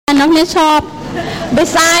นกเนี่ยชอบ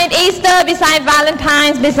Beside Easter, beside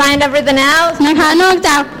Valentine's, beside everything else. นะคะนอกจ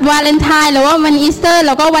ากวาเลนไทน์หรือว่าวันอีสเตอร์แ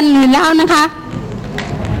ล้วก็วันอื่นแล้วนะคะ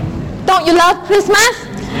Don't you love Christmas?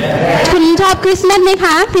 คุณชอบคริสต์มาสไหมค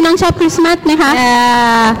ะพี่น้องชอบคริสต์มาสไหมคะ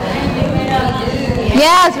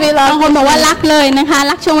Yes, we บาง love คนบอกว่ารักเลยนะคะ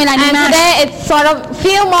รักช่วงเวลานี้ And มาก today it sort of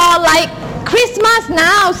feel more like Christmas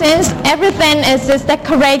now since everything is just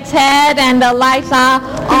decorated and the lights are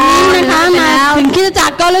นะ on คะ and มา out. ถึงคริสตจั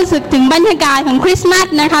กรก็รู้สึกถึงบรรยากาศของคริสต์มาส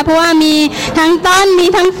นะคะเพราะว่ามีทั้งต้นมี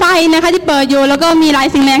ทั้งไฟนะคะที่เปิดอยู่แล้วก็มีหลาย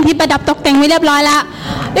สิ่งแรงที่ประดับตกแต่งไว้เรียบร้อยแล้ว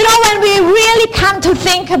You know, when we really come to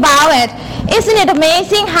think about it, isn't it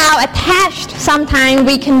amazing how attached sometimes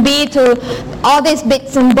we can be to all these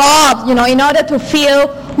bits and bobs, you know, in order to feel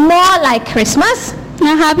more like Christmas?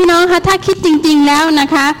 นะคะพี่น้องคะถ้าคิดจริงๆแล้วนะ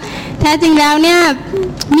คะแท้จริงแล้วเนี่ย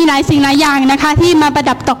มีหลายสิ่งหลายอย่างนะคะที่มาประ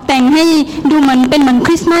ดับตกแต่งให้ดูเหมือนเป็นเหมือนค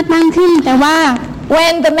ริสต์มาสมากขึ้นแต่ว่า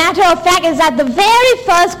When the matter of fact is that the very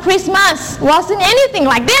first Christmas wasn't anything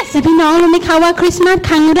like this. แต่พี่น้องรู้ไหมคะว่าคริสต์มาส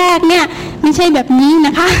ครั้งแรกเนี่ยไม่ใช่แบบนี้น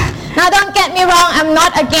ะคะ Now don't get me wrong, I'm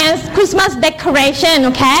not against Christmas decoration,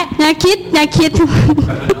 okay? อย่าคิด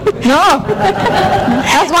No.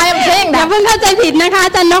 That's why I'm saying อย่า that. เพิ่งเข้าใจผิดนะคะอ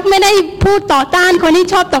าจารย์นกไม่ได้พูดต่อต้านคนที่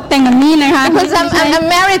ชอบตกแต่งแบบนี้นะคะ Because I'm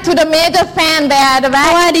married to the major fan there at the เพร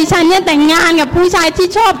าะ back. ว่าดิฉันเนี่ยแต่งงานกับผู้ชายที่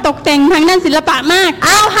ชอบตกแต่งทางด้านศิลปะมาก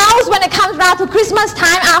Our house, when it comes around to Christmas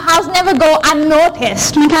time, our house never go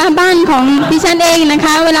unnoticed. นะคะบ้านของดิฉันเองนะค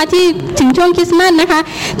ะเวลาที่ถึงช่วงคริสต์มาสนะคะ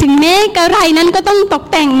ถึงแม้กระไรนั้นก็ต้องตก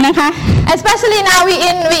แต่งนะคะ Especially now we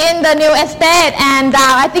in the new estate, and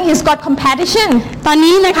I think he's got competition. ตอน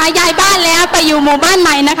นี้นะคะย้ายบ้านแล้วไปอยู่หมู่บ้านให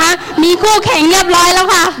ม่นะคะมีคู่แข่งเรียบร้อยแล้ว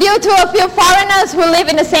ค่ะ Due to a few foreigners who live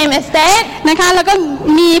in the same estate, นะคะแล้วก็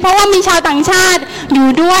มีเพราะว่ามีชาวต่างชาติอยู่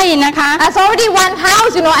ด้วยนะคะ there's already one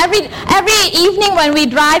house. You know, every evening when we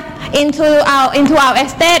drive into our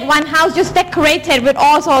estate, one house just decorated with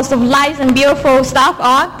all sorts of lights and beautiful stuff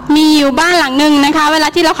on. มีอยู่บ้านหลังหนึ่งนะคะเวลา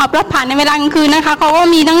ที่เราขับรถผ่านในเวลากลางคืนนะคะเขาก็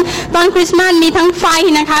มีทั้งต้นคริสต์มาสมีทั้งไฟ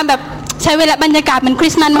นะคะแบบใช้เวลาบรรยากาศเหมือนค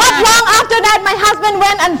ริสต์มาสมาก Not long after that, my husband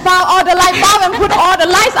went and found all the light bulb and put all the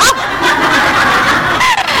lights up.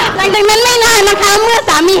 หลังจากนั้นไม่นานนะคะเมื่อ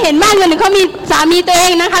สามีเห็นบ้านคนหนึ่งเขามีสามีตัวเอ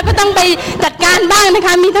งนะคะก็ต้องไปจัดการบ้างนะค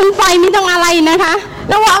ะมีทั้งไฟมีทั้งอะไรนะคะ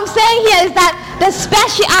Now what I'm saying here is that the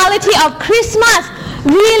speciality of Christmas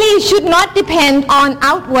really should not depend on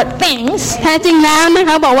outward things. แท้จริงแล้วนะค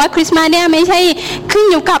ะบอกว่าคริสต์มาสเนี่ยไม่ใช่ขึ้น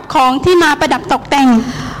อยู่กับของที่มาประดับตกแต่ง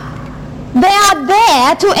They are there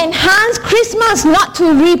to enhance Christmas, not to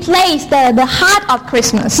replace the heart of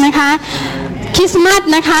Christmas. นะคะคริสต์มาส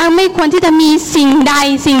นะคะไม่ควรที่จะมีสิ่งใด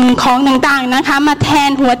สิ่งของต่างๆนะคะมาแทน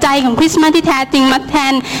หัวใจของคริสต์มาสที่แท้จริงมาแท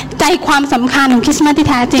นใจความสำคัญของคริสต์มาสที่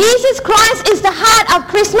แท้จริง Jesus Christ is the heart of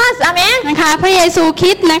Christmas. Amen. นะคะพระเยซูค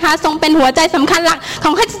ริสต์นะคะทรงเป็นหัวใจสำคัญหลักข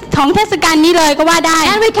องเทศกาลนี้เลยก็ว่าได้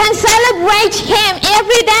And we can celebrate Him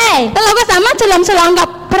every day. แล้วเราก็สามารถเฉลิมฉลองกับ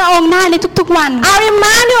พระองค์ได้ในทุกๆวัน Our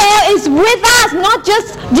Emmanuel is with us, not just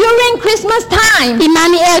during Christmas time. อิมมา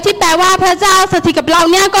นูเอลที่แปลว่าพระเจ้าสถิตกับเรา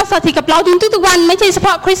เนี่ยก็สถิตกับเราทุกๆวันไม่ใช่เฉพ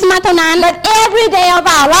าะคริสต์มาสเท่านั้น But every day of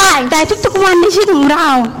our lives. แต่ทุกๆวันในชีวิตของเรา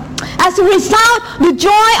As a result, the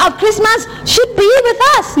joy of Christmas should be with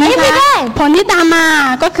us นะ every คะ day. ผลที่ตามมา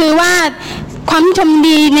ก็คือว่าความชม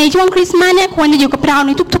ดีในช่วงคริสต์มาสเนี่ยควรจะอยู่กับเราใ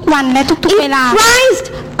นทุกๆวันและทุกๆเว If ลา Christ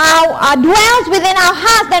dwells within our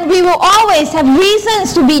hearts, then we will always have reasons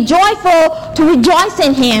to be joyful, to rejoice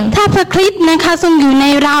in Him. ถ้าพระคริสต์นะคะทรงอยู่ใน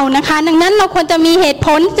เรานะคะดังนั้นเราควรจะมีเหตุผ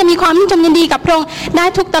ลจะมีความชมยินดีกับพระองค์ได้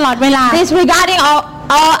ทุกตลอดเวลา Disregarding all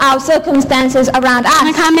our circumstances around us.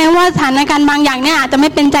 นะคะแม้ว่าสถานการณ์บางอย่างเนี่ยอาจจะไม่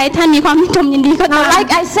เป็นใจท่านมีความชมยินดีก็ตาม Now,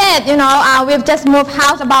 like I said, we've just moved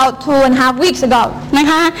house about 2.5 weeks ago. นะ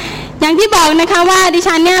คะอย่างที่บอกนะคะว่าดิ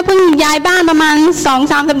ฉันเนี่ยเพิ่งย้ายบ้านประมาณ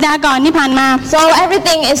 2-3 สัปดาห์ก่อนที่ผ่านมา So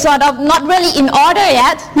everything is sort of not really in order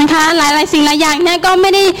yet. นะคะหลายสิ่งหลายอย่างเนี่ยก็ไ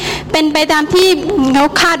ม่ได้เป็นไปตามที่เขา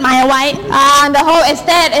คาดหมายเอาไว้ The whole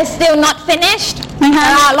estate is still not finished.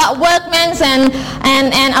 There are a lot of workmen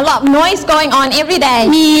and a lot of noise going on every day.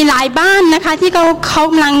 มีหลายบ้านนะคะที่เขา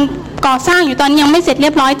กำลังก่อสร้างอยู่ตอนนี้ยังไม่เสร็จเรี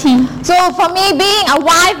ยบร้อยที So for me, being a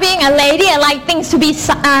wife, being a lady, I like things to be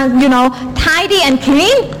tidy and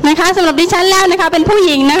clean. นะคะสำหรับดิฉันแล้วนะคะเป็นผู้ห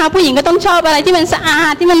ญิงนะคะผู้หญิงก็ต้องชอบอะไรที่มันสะอา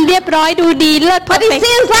ดที่มันเรียบร้อยดูดีเลิศ But it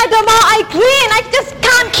seems like the more I clean, I just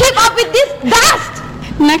can't keep up with this dust.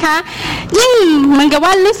 นะคะยิ่งเหมือนกับว่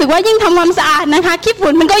ารู้สึกว่ายิ่งทำความสะอาดนะคะขี้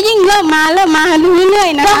ฝุ่นมันก็ยิ่งเริ่มมาเรื่อย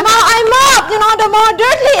ๆนะ The คะ more I mop, the more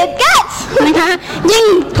dirty it gets. นะคะ นะคะยิ่ง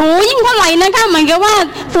ถูยิ่งเท่าไหร่นะคะเหมือนกับว่า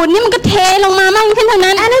ฝุ่นนี่มันก็เทลงมามากขึ้นเท่า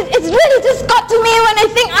นั้น And it's really just got to me when I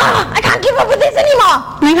think, I can't keep up with this anymore.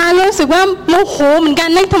 นะคะรู้สึกว่าโมโหเหมือนกัน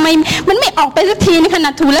นะทำไมมันไม่ออกไปสักทีในขนา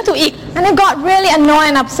ดถูแล้วถูอีก And I got really annoyed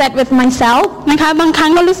and upset with myself. นะคะบางครั้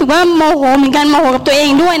งก็รู้สึกว่าโมโหเหมือนกันโมโหกับตัวเอง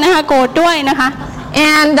ด้วยนะคะโกรธด้วยนะคะ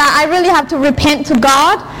And I really have to repent to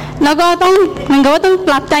God. แล้วก็ต้องเหมือนกับว่าต้องป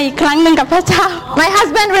รับใจอีกครั้งหนึ่งกับพระเจ้า My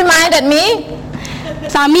husband reminded me,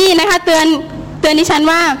 สามีนะคะเตือนดิฉัน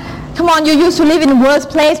ว่า come on, you used to live in the worst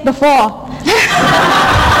place before.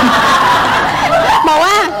 บอก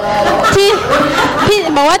ว่า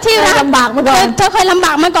ที่รัก ลำบากมาก่อน เธอเคยลำบ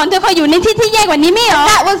ากมาก่อนเธอเคยอยู่ในที่ที่แย่กว่านี้ไม่หรอ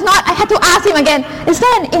That was not, I had to ask him again, is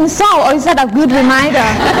that an insult or is that a good reminder?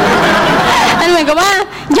 มันเหมือนกับว่า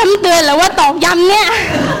ย้ำเตือนหรือว่าตอกย้ำเนี่ย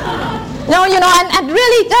No, and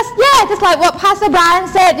really just like what Pastor Brian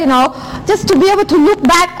said, just to be able to look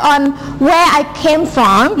back on where I came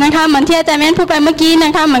from นะคะเหมือนที่อาจารย์แม่นพูดไปเมื่อกี้น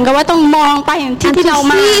ะคะเหมือนกับว่าต้องมองไปที่ and ที่เรา to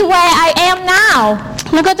มา see where I am now.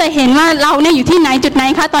 แล้วก็จะเห็นว่าเราเนี่ยอยู่ที่ไหนจุดไหน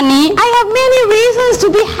คะตอนนี้ I have many reasons to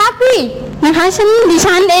be happy. นะคะดิ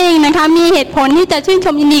ฉันเองนะคะมีเหตุผลที่จะชื่นช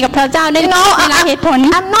มยินดีกับพระเจ้าได้หลายเหตุผล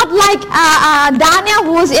I'm not like Daniel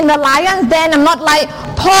who was in the lion's den. I'm not like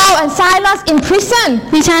Paul and Silas in prison.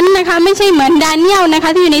 ดิฉันนะคะไม่ใช่เหมือนดาเนียลนะคะ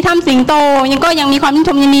ที่อยู่ในถ้ำสิงโตยังมีความชื่น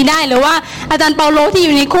ชมยินดีได้หรือว่าอาจารย์เปาโลที่อ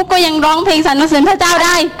ยู่ในคุกก็ยังร้องเพลงสรรเสริญพระเจ้าไ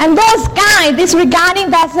ด้ And those guys, disregarding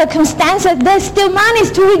that circumstances, they still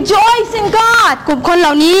managed to rejoice in God. กลุ่มคนเห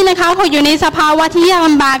ล่านี้นะคะเขาอยู่ในสภาวะที่ยากล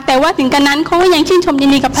ำบากแต่ว่าถึงกระนั้นเขาก็ยังชื่นชมยิน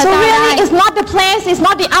ดีกับพระ So เจ้าได้ really, it's not the place, it's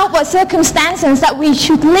not the outward circumstances that we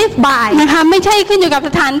should live by. นะคะไม่ใช่ขึ้นอยู่กับส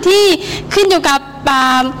ถานที่ขึ้นอยู่กับ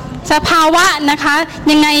สภาวะนะคะ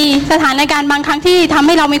ยังไงสถานการณ์บางครั้งที่ทำใ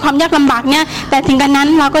ห้เรามีความยากลำบากเนี่ยแต่ถึงกระนั้น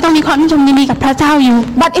เราก็ต้องมีความชื่นชมยินดีกับพระเจ้าอยู่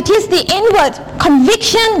But it is the inward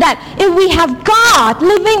conviction that if we have God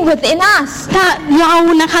living within us, ถ้าเรา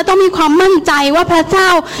นะคะต้องมีความมั่นใจว่าพระเจ้า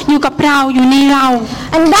อยู่กับเราอยู่ในเรา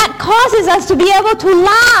and that causes us to be able to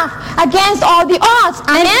laugh against all the odds.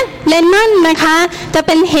 Amen. และนั่นนะคะจะเ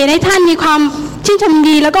ป็นเหตุให้ท่านมีความชื่นชม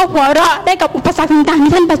ดีแล้วก็หัวเราะได้กับอุปสรรคต่างๆ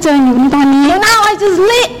ที่ท่านเผชิญอยู่ในตอนนี้ So now I just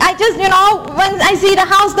when I see the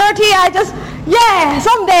house dirty,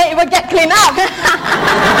 someday it will get cleaned up.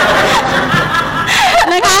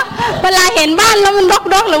 นะคะเวลาเห็นบ้านแล้วมัน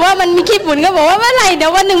รกๆหรือว่ามันมีขี้ฝุ่นก็บอกว่าเมื่อไหร่เดี๋ย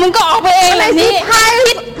ววันหนึ่งมันก็ออกไปเองแบบนี้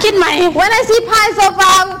คิดใหม่ When I see piles of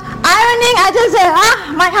ironing, I just say,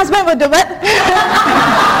 my husband will do it.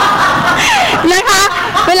 นะคะ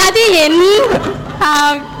เวลาที่เห็น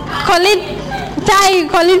คน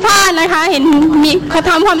รีดผ้านะคะเห็นมีเขา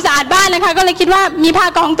ทำความสะอาดบ้านนะคะก็เลยคิดว่ามีผ้า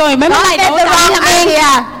กองตัวไม่เป็นไร Don't get the wrong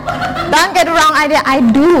idea. Don't get the wrong idea. I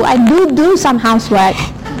do some housework.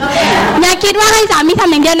 อย่าคิดว่าให้สามีท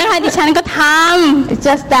ำอย่างเดียวนะคะดิฉันก็ทำ It's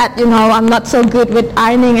just that I'm not so good with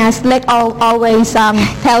ironing, as Leg always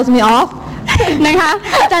tells me off. นะคะ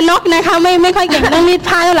จะนกนะคะไม่ค่อยเก่งเรื่องรีด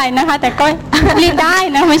ผ้าเท่าไหร่นะคะแต่ก็รีดได้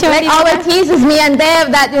นะไม่ใช่ว่า Leg always teases me and Dave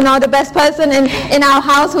that the best person in our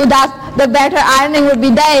house who does the better ironing would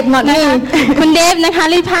be Dave, not me. คุณเดฟนะคะ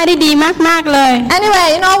รีดผ้าได้ดีมากๆเลย Anyway,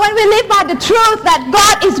 when we live by the truth that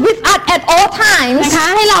God is with us at all times, นะคะ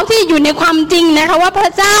ให้เราที่อยู่ในความจริงนะคะว่าพร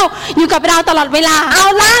ะเจ้าอยู่กับเราตลอดเวลา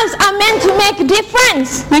our lives are meant to make a difference.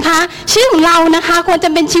 นะคะชีวิตของเรานะคะควรจะ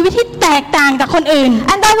เป็นชีวิตที่แตกต่างจากคนอื่น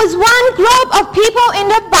And there was one group of people in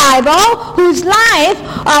the Bible whose life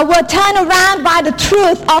were turned around by the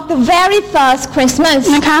truth of the very first Christmas.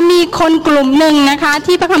 นะคะมีคนกลุ่มหนึ่งนะคะ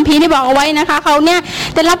ที่พระคัมภีร์ได้บอกเอาไว้นะคะเขาเนี่ย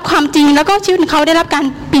ได้รับความจริงแล้วก็ชีวิตของเขาได้รับการ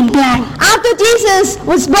เปลี่ยนแปลง After Jesus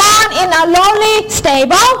was born in a lowly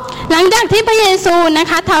stable, หลังจากที่พระเยซูนะ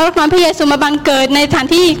คะทารกน้อยพระเยซูมาบังเกิดในสถาน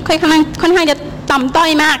ที่ค่อนข้างจะต่ำต้อย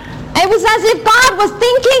มาก it was as if God was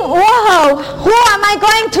thinking, "Whoa, who am I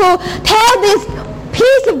going to tell this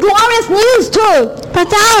piece of glorious news to?" พระ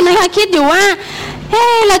เจ้านะคะคิดอยู่ว่า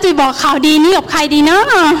เราจะบอกข่าวดีนี้กับใครดีเนาะ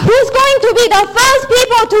Who's going to be the first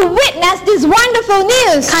people to witness this wonderful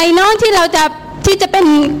news? ใครเนาะที่จะเป็น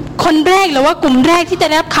คนแรกหรือว่ากลุ่มแรกที่จะ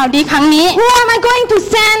ได้รับข่าวดีครั้งนี้ Who am I going to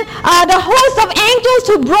send the host of angels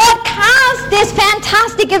to broadcast this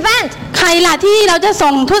fantastic event? ใครล่ะที่เราจะ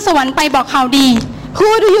ส่งทูตสวรรค์ไปบอกข่าวดี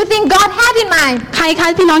Who do you think God had in mind? ใครคะ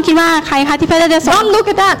พี่น้องคิดว่าใครคะที่พระเจ้าจะส่ง Don't look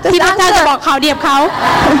at that. ที่ Just พระเจ้าจะบอก answer. ข่าวดีกับเขา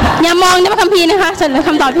อย่ามองในพระคัมภีร์นะคะเฉลยค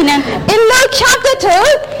ำตอบพี่แนน In Luke chapter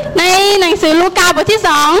 2, ในหนังสือลูกาบทที่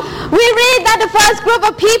2 we read that the first group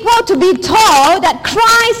of people to be told that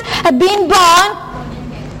Christ had been born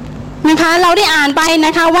นะคะเราได้อ่านไปน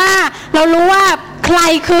ะคะว่าเรารู้ว่าใคร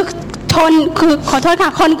คือขอโทษค่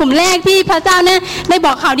ะคนกลุ่มแรกที่พระเจ้าเนี่ยได้บ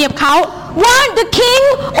อกข่าวดีกับเขา weren't the king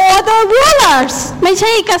or the rulers. ไม่ใ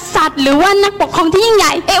ช่กษัตริย์หรือว่านักปกครองที่ยิ่งให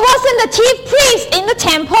ญ่ It wasn't the chief priest in the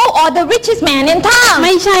temple or the richest man in town. ไ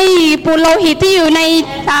ม่ใช่ปุโรหิตที่อยู่ใน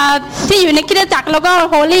คริสตจักรแล้วก็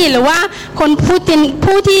โฮลี่หรือว่าคน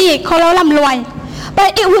ผู้ที่เขาร่ำรวย But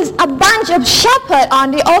it was a bunch of shepherds on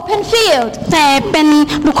the open field. แต่เป็น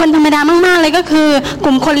บุคคลธรรมดามากๆเลยก็คือก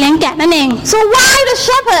ลุ่มคนเลี้ยงแกะนั่นเอง So why the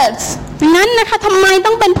shepherds? ดังนั้นนะคะทำไม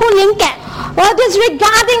ต้องเป็นผู้เลี้ยงแกะ Well,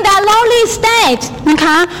 disregarding their lowly state. นะค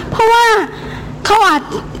ะเพราะว่าเขาอาจ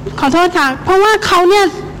ขอโทษค่ะเพราะว่าเขาเนี่ย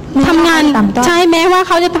ทำงานใช่แม้ว่าเ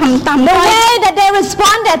ขาจะทำต่ำ The ด้อย way that they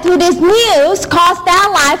responded to this news caused their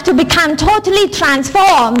life to become totally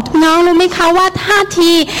transformed. น้องรู้ไหมคะว่าท่า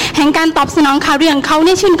ทีแห่งการตอบสนองข่าวดีของเขาเ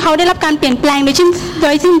นี่ยชื่นเขาได้รับการเปลี่ยนแปลงโด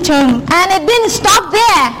ยสิ้นเชิง And it didn't stop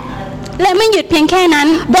there. และไม่หยุดเพียงแค่นั้น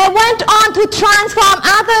They went on to transform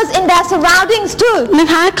others in their surroundings too. นะ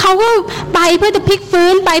คะเขาก็ไปเพื่อจะพลิกฟื้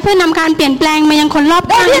นไปเพื่อนำการเปลี่ยนแปลงมายังคนรอบ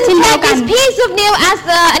They ข้างเช่น didn't เดียว take กัน this piece of news as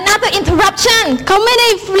another interruption, เขาไม่ได้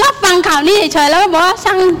รับฟังข่าวนี้เฉยๆแล้วก็บอกว่าช่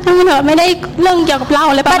างมันเถอะไม่ได้เรื่องเกี่ยวกับเรา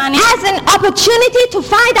อะไรประ but มาณนี้ as an opportunity to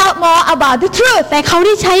find out more about the truth. แต่เขาไ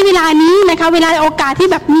ด้ใช้เวลานี้นะคะเวลาโอกาสที่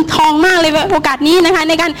แบบมีทองมากเลยโอกาสนี้นะคะ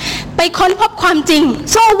ในการไปค้นพบความจริง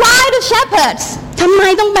So why the shepherds? ทำไม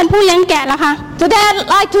ต้องเป็นผู้เลี้ยงแกะล่ะคะ Today I'd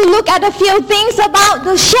like to look at a few things about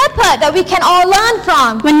the shepherd that we can all learn from.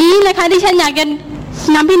 วันนี้นะคะที่ฉันอยากจะ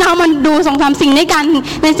นำพี่น้องมาดู2-3 สิ่งด้วยกัน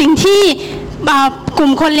ในสิ่งที่กลุ่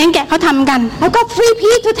มคนเลี้ยงแกะเขาทำกัน I've got 3 P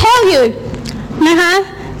to tell you. นะคะ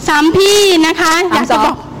3 พี่นะคะอยากจะบ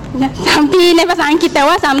อก3 พี่ในภาษาอังกฤษแต่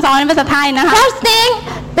ว่า3 สอนในภาษาไทยนะคะ First thing,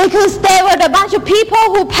 because they were a bunch of people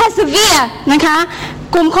who persevere. นะคะ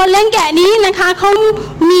กลุ่มคนเลี้ยงแกะนี้นะคะเขา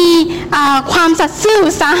มีความสัตย์ซื่อ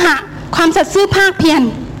อุตสาหะความสัตย์ซื่อภาคเพียร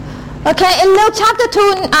Okay, in Luke chapter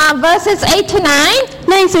 2, verses 8 to 9, ใ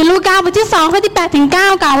นหนังสือลูกาบทที่2ข้อที่8ถึง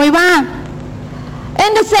9กล่าวไว้ว่า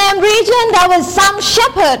in the same region there were some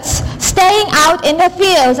shepherds staying out in the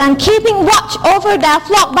fields and keeping watch over their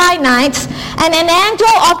flock by night. And an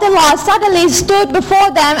angel of the Lord suddenly stood before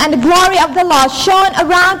them, and the glory of the Lord shone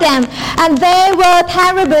around them, and they were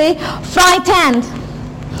terribly frightened.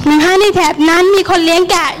 นะคะในแถบนั้นมีคนเลี้ยง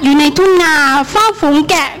แกะอยู่ในทุ่งนาเฝ้าฝูง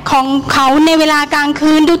แกะของเขาในเวลากลาง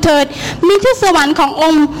คืนดูเถิดมีทูตสวรรค์ของอ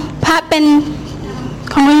งค์พระเป็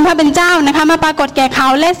นเจ้านะคะมาปรากฏแก่เขา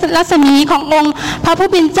และรัศมีขององค์พระผู้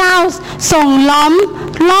เป็นเจ้าส่งล้อม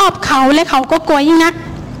รอบเขาและเขาก็กลัวยิ่งนัก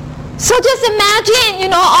So just imagine,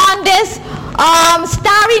 on this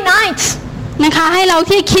starry night, นะคะให้เรา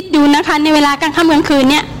ที่คิดดูนะคะในเวลากลางค่ำกลางคืน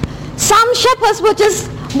เนี่ย some shepherds were just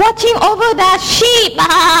watching over their sheep.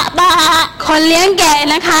 คนเลี้ยงแกะ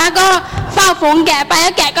นะคะก็เฝ้าฝูงแกะไปแล้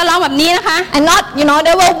วแกะก็ร้องแบบนี้นะคะ And not,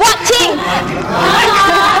 they were watching.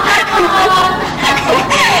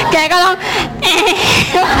 แกก็ร้อง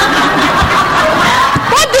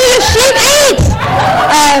What do your sheep eat?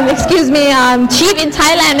 Excuse me, sheep in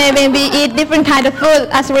Thailand they maybe eat different kind of food.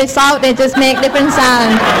 As a result, they just make different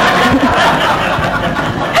sound.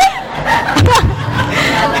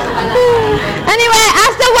 Anyway,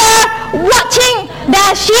 as they were watching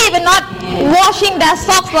their sheep and not washing their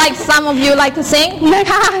socks like some of you like to sing, นะ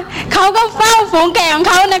คะเขาก็เฝ้าฝูงแกะของ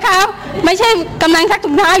เขานะคะไม่ใช่กำลังซักถุ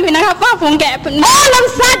งเท้าอยู่นะคะเฝ้าฝูงแกะ all of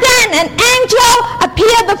a sudden an angel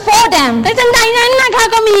appeared before them, ในทันใดนั้นนะคะ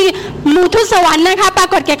ก็มีมูทูตสวรรค์นะคะปรา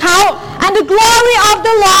กฏแก่เขา and the glory of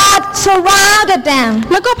the Lord surrounded them.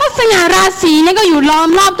 แล้วก็พระสง่าราศีเนี่ยก็อยู่ล้อม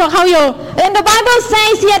รอบตัวเขาอยู่ And the Bible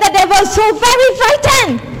says here that they were so very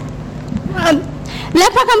frightened. และ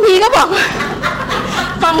พระคัมภีร์ก็บอก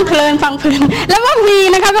ฟังเพลินแล้วพระคัมภีร์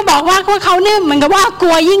นะคะก็บอกว่าเขาเนี่ยเหมือนกับว่าก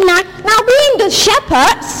ลัวยิ่งนัก Now being the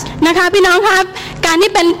shepherds, นะคะพี่น้องครับการ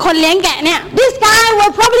ที่เป็นคนเลี้ยงแกะเนี่ย This guy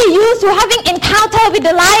were probably used to having encounter with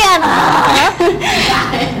the lion.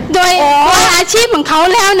 โดยอาชีพของเขา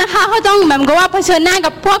แล้วนะคะเขาต้องแบบกับว่าเผชิญหน้า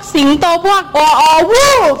กับพวกสิงโตพวก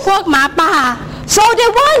wolf พวกหมาป่า So they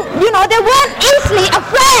weren't easily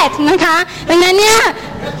afraid. นะคะดังนั้นเนี่ย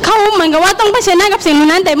เขาเหมือนกับว่าต้องเผชิญหน้ากับสิ่งเหล่า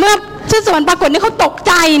นั้นแต่เมื่อทูตสวรรค์ปรากฏเนี่ยเขาตกใ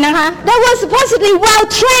จนะคะ They were supposedly well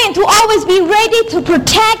trained to always be ready to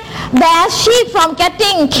protect their sheep from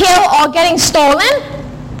getting killed or getting stolen.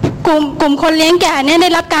 กลุ่มคนเลี้ยงแกะเนี่ยได้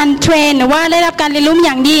รับการเทรนหรือว่าได้รับการเรียนรู้อ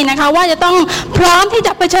ย่างดีนะคะว่าจะต้องพร้อมที่จ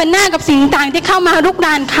ะเผชิญหน้ากับสิ่งต่างที่เข้ามารุกร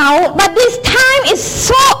านเขา But this time is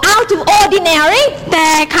so out of ordinary. แต่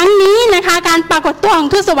ครั้งนี้นะคะการปรากฏตัวของ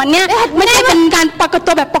ทูตสวรรค์เนี่ยไม่ได้เป็นการปรากฏ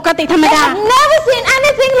ตัวแบบปกติธรรม They ดา had never seen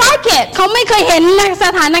anything like it. เขาไม่เคยเห็นส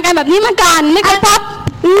ถานการณ์แบบนี้มาก่อนไม่เคยพบ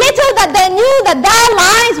Little that they knew that their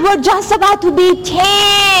lives were just about to be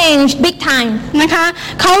changed big time. นะคะ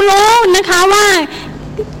เขารู้นะคะว่า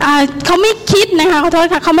เขาไม่คิดนะคะขอโทษ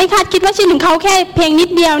ค่ะเขาไม่คาดคิดว่าชีวิตของเขาแค่เพียงนิด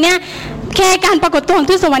เดียวเนี่ย แค่การปรากฏตัวของ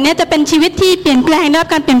ทูตสวรรค์เนี่ยจะเป็นชีวิตที่เปลี่ยนแปลงได้รับ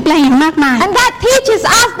การเปลี่ยนแปลงอย่างมากมาย And that teaches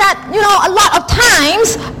us that, a lot of times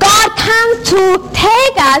God comes to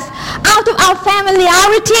take us out of our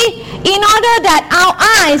familiarity in order that our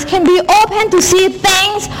eyes can be open to see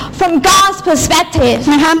things from God's perspective.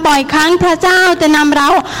 นะคะบ่อยครั้งพระเจ้าจะนำเรา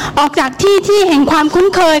ออกจากที่แห่งความคุ้น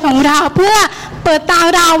เคยของเราเพื่อเปิดตา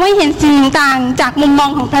เราไว้เห็นสิ่งต่างๆจากมุมมอง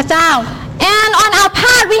ของพระเจ้า And on our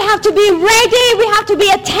part, we have to be ready, we have to be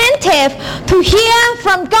attentive to hear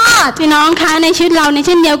from God. พี่น้องคะในชีวิตเราในเ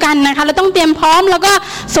ช่นเดียวกันนะคะเราต้องเตรียมพร้อมแล้วก็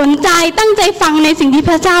สนใจตั้งใจฟังในสิ่งที่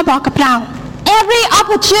พระเจ้าบอกกับเรา Every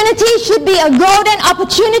opportunity should be a golden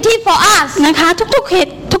opportunity for us. นะคะทุกๆเห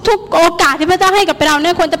ตุทุกๆโอกาสที่พระเจ้าให้กับเราเ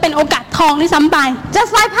นี่ยควรจะเป็นโอกาสทองที่ซ้ำไป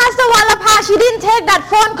Just like Pastor Walapa, she didn't take that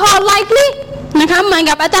phone call lightly. นะคะเหมือน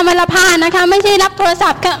กับอาจารย์วรภานะคะไม่ใช่รับโทรศั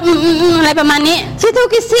พท์ก็อะไรประมาณนี้ She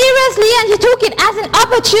took it seriously and she took it as an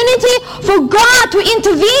opportunity for God to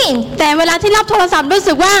intervene. แต่เวลาที่รับโทรศัพท์รู้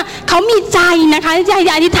สึกว่าเขามีใจนะคะที่จะ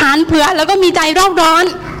อธิษฐานเผื่อแล้วก็มีใจรอบร้อน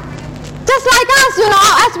Just like us,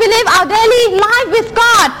 as we live our daily life with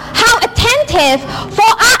God, how attentive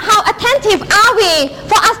are we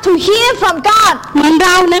for us to hear from God? เหมือนเร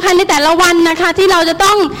านะคะในแต่ละวันนะคะที่เราจะ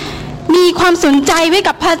ต้องมีความสนใจไว้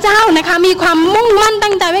กับพระเจ้านะคะมีความมุ่งมั่น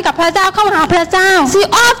ตั้งใจไว้กับพระเจ้าเข้าหาพระเจ้า See,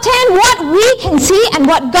 often what we can see and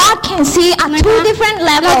what God can see are two different เ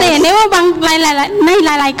ราจะเห็น levels. ได้ว่าในห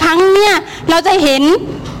ลายๆครั้งเนี่ยเราจะเห็น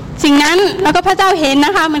สิ่งนั้นแล้วก็พระเจ้าเห็นน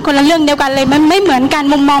ะคะมันคนละเรื่องเดียวกันเลยมันไม่เหมือนกัน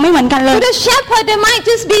มุมมองไม่เหมือนกันเลย To the shepherd, they might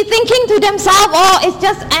just be thinking to themselves, oh, it's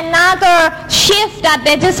just another shift that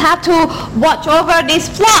they just have to watch over these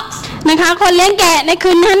flocks. นะคะคนเลี้ยงแกะใน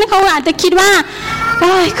คืนนั้นเขาอาจจะคิดว่า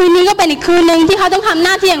คืนนี้ก็เป็นอีกคืนนึงที่เขาต้องทำห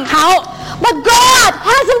น้าที่ของเขา But God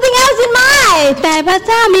has something else in mind. แต่พระเ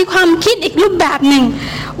จ้ามีความคิดอีกรูปแบบหนึ่ง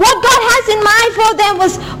What God has in mind for them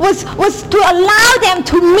was to allow them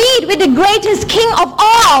to meet with the greatest King of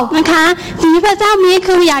all. นะคะสิ่งที่พระเจ้ามี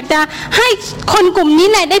คืออยากจะให้คนกลุ่มนี้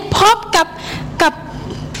แหละได้พบกับ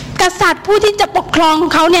กษัตริย์ผู้ที่จะปกครอง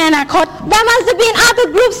เขาในอนาคต There must have been other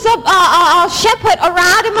groups of shepherds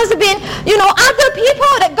around. There must have been, other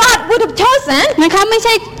people that God would have chosen. นะคะไม่ใ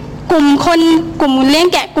ช่กลุ่มเลี้ยง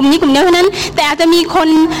แกะกลุ่มนี้กลุ่มเดียวเท่านั้นแต่อาจจะมีคน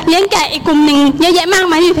เลี้ยงแกะอีกกลุ่มหนึ่งเยอะแยะมาก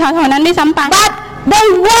มายอยู่แถวๆนั้นด้วยซ้ำไป But they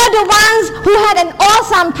were the ones who had an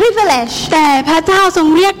awesome privilege. แต่พระเจ้าทรง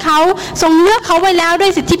เลือกเขาไว้แล้วด้ว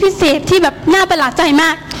ยสิทธิพิเศษที่แบบน่าประหลาดใจม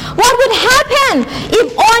าก What would happen if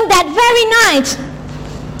on that very night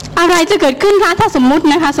อะไรจะเกิดขึ้นคะถ้าสมมุติ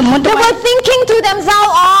นะคะสมมุติ they were thinking to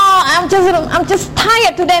themselves, oh, I'm just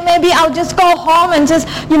tired today. Maybe I'll just go home and just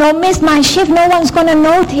miss my shift. No one's gonna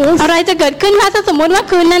notice. อะไรจะเกิดขึ้นคะถ้าสมมุติว่า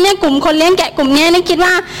คืนนั้นเนี่ยกลุ่มคนเลี้ยงแกะกลุ่มนี้เนี่ยคิด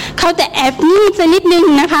ว่าเขาจะแอบนิ่งสักนิดนึง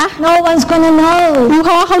นะคะ No one's gonna know. เพ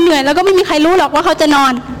ราะว่าเขาเหนื่อยแล้วก็ไม่มีใครรู้หรอกว่าเขาจะนอ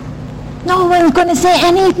น No one's gonna say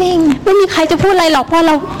anything. ไม่มีใครจะพูดอะไรหรอกเพราะเ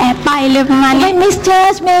ราแอบไปเลยประมาณ If นี้ I miss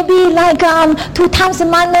church, maybe like 2 times a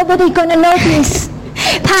month, nobody gonna notice.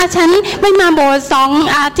 ถ้าฉันไม่มาโบส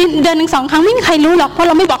ถ์เดือนหนึ่ง2 ครั้งไม่มีใครรู้หรอกเพราะเ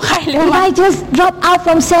ราไม่บอกใครเลย If ว่า I just drop out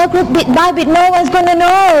from cell group bit by bit, no one's gonna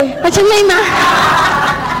know. ถ้าฉันไม่ม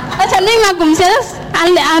ากลุ่มเซลส์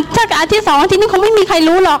ถ้าอาทิตย์2 อาทิตย์นี้คงไม่มีใคร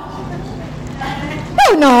รู้หรอก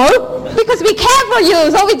Oh no, because we care for you,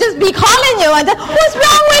 so we just be calling you and what's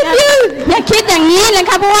wrong with you? อย่าคิดอย่างนี้นะ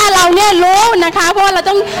คะเพราะว่าเราเนี่ยรู้นะคะเพราะว่าเรา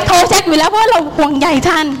ต้องโทรเช็คอยู่แล้วเพราะเราห่วงใย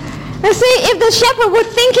ท่าน You see, if the shepherd were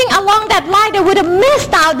thinking along that line, they would have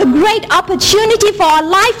missed out the great opportunity for a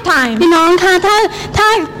lifetime. พี่น้องค่ะถ้า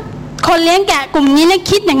คนเลี้ยงแกะกลุ่มนี้เนี่ย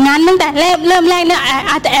คิดอย่างนั้นตั้งแต่เริ่มแรกเนี่ย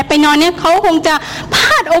อาจจะแอบไปนอนเนี่ยเขาคงจะพล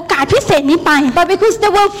าดโอกาสพิเศษนี้ไป But because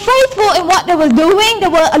they were faithful in what they were doing,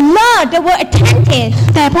 they were alert, they were attentive.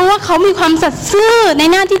 แต่เพราะว่าเขามีความสัตย์ซื่อใน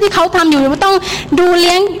หน้าที่ที่เขาทำอยู่ต้องเ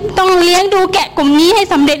ลี้ยงดูแกะกลุ่มนี้ให้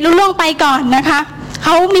สำเร็จลุล่วงไปก่อนนะคะเข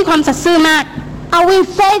ามีความสัตย์ซื่อมาก Are we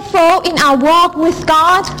faithful in our walk with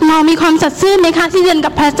God? เรามีความสัตย์ซื่อไหมคะที่เดิน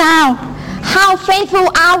กับพระเจ้า How faithful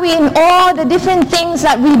are we in all the different things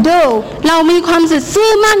that we do? เรามีความสัตย์ซื่อ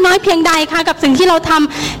มากน้อยเพียงใดคะกับสิ่งที่เราท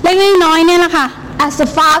ำเล็กๆน้อยๆเนี่ยนะคะ As a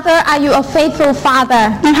father, are you a faithful father?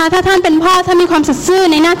 นะคะถ้าท่านเป็นพ่อท่านมีความสัตย์ซื่อ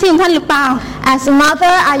ในหน้าที่ของท่านหรือเปล่า As a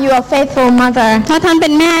mother, are you a faithful mother? ถ้าท่านเป็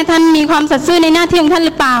นแม่ท่านมีความสัตย์ซื่อในหน้าที่ของท่านห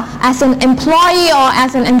รือเปล่า As an employee or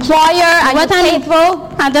as an employer, are you faithful?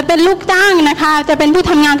 อาจจะเป็นลูกจ้างนะคะจะเป็นผู้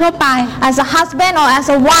ทำงานทั่วไป As a husband or as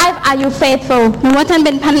a wife, are you faithful? หรือว่าท่านเ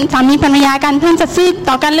ป็นสามีภรรยากันท่านสัตย์ซื่อ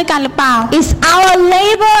ต่อกันหรือกันหรือเปล่า Is our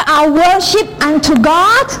labor our worship unto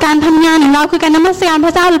God? การทำงานของเราคือการนมัสการพ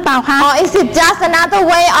ระเจ้าหรือเปล่าคะ Or is it just another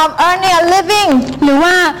way of earning a living? หรือ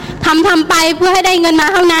ว่าทำไปเพื่อให้ได้เงินมา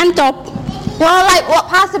เท่านั้นจบ Well, like what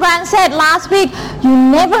Pastor Brian said last week, you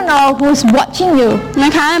never know who's watching you. น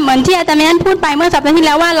ะคะเหมือนที่อาจารย์แมนพูดไปเมื่อสัปดาห์ที่แ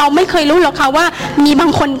ล้วว่าเราไม่เคยรู้หรอกค่ะว่ามีบา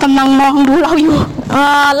งคนกำลังมองดูเราอยู่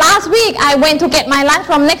Last week I went to get my lunch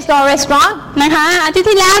from next door restaurant. นะคะอาทิตย์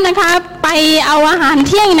ที่แล้วนะคะไปเอาอาหารเ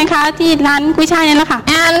ที่ยงนะคะที่ร้านกุ้ยช่ายนี่แหละค่ะ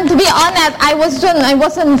And to be honest, I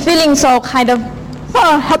wasn't feeling so kind of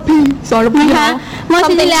happy. Sort of, you know,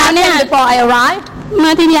 something happened before I arrived. เ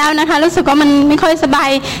มื่อที่แล้วนะคะรู้สึกว่ามันไม่ค่อยสบาย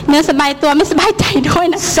เนื้อสบายตัวไม่สบายใจด้วย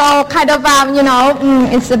นะ So kind of you know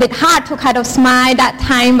it's a bit hard to kind of smile that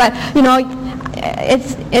time, but you know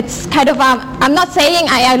it's kind of I'm not saying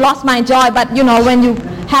I lost my joy, but you know when you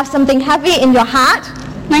have something heavy in your heart.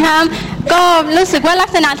 นะคะก็รู้สึกว่าลัก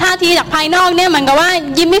ษณะท่าทีจากภายนอกเนี่ยเหมือนกับว่า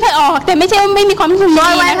ยิ้มไม่ค่อยออกแต่ไม่ใช่ว่าไม่มีความรู้สึกดี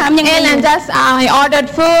นะคะยังไง And just I ordered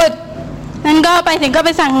food. นั้นก็ไปถึงก็ไป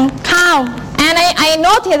สั่งข้าว And I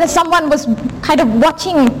noticed that someone was kind of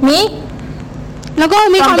watching me. แล้วก็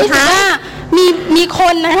มีความรู้สึกว่ามีค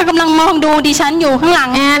นนะคะกำลังมองดูดิฉันอยู่ข้างหลัง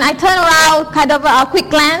And I turned around, kind of a quick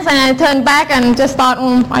glance, and I turned back and just thought,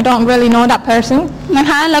 I don't really know that person. นะ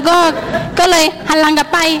คะแล้วก็เลยหันหลังกลับ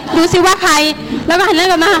ไปดูซิว่าใครแล้วก็หันหน้า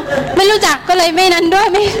กลับมาไม่รู้จักก็เลยไม่นั้นด้วย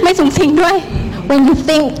ไม่สูงสิงด้วย When you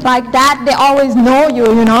think like that, they always know you,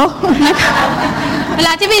 you know. นะคะเวล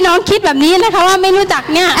าที่พี่น้องคิดแบบนี้นะคะว่าไม่รู้จัก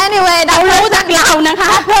เนี่ย Anyway, เขารู้จักเรานะคะ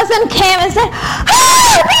that person came and said,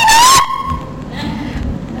 "Hey, Peter!"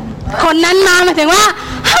 คนนั้นมาหมายถึงว่า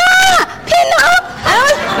พี่น้อง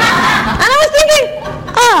And I was thinking,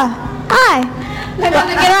 hi. แล้วก็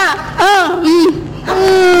คิดว่า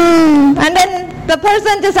And then the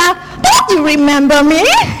person just asked, "Don't you remember me?"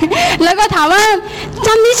 แล้วก็ถามว่าจ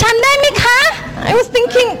ำดิฉันได้ไหมคะ I was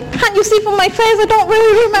thinking, can't you see from my face I don't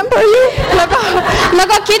really remember you? แล้ว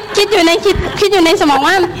ก็คิดอยู่ในสมอง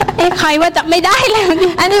ว่าใครว่าจะไม่ได้เลย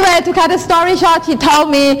Anyway, to cut the story short, he told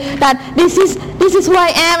me that this is who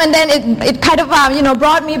I am, and then it kind of you know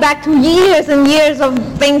brought me back to years and years of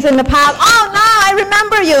things in the past. Oh, now I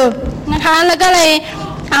remember you. นะคะแล้วก็เลย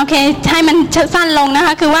โอเคให้มันสั้นลงนะค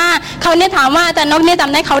ะคือว่าเขาเนี่ยถามว่าอาจารย์นกเนี่ยจ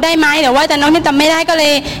ำได้เขาได้ไหมหรือว่าอาจารย์นกเนี่ยจำไม่ได้ก็เล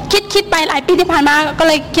ยคิดไปหลายปีที่ผ่านมาก็เ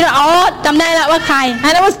ลยคิดว่าจำได้แล้วว่าใคร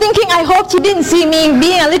And I was thinking I hope she didn't see me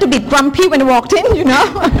being a little bit grumpy when I walked in, you know.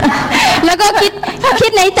 แล้วก็คิ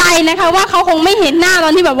ดในใจนะคะว่าเขาคงไม่เห็นหน้าตอ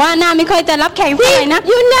นที่แบบว่าหน้าไม่ค่อยจะรับแขกเท่าไหร่นะ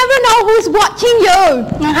You never know who's watching you.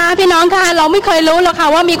 นะคะพี่น้องค่ะเราไม่เคยรู้หรอกค่ะ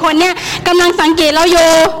ว่ามีคนเนี่ยกำลังสังเกตเราอยู่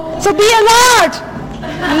So be alert.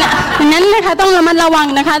 ดังนั้นนะคะต้องระมัดระวัง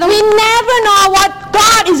นะคะต้อง We never know what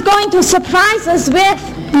God is going to surprise us with.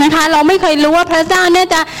 นะคะเราไม่เคยรู้ว่าพระเจ้าเนี่ย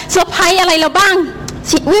จะเซอร์ไพรส์อะไรเราบ้าง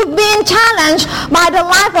We've been challenged by the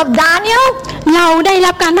life of Daniel. เราได้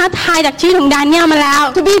รับการท้าทายจากชีวิตของดาเนียลมาแล้ว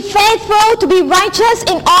To be faithful, to be righteous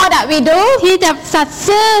in all that we do. ที่จะสัตย์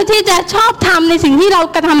ซื่อที่จะชอบทำในสิ่งที่เรา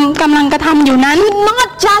กำลังกระทำอยู่นั้น To not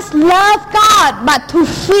just love God, but to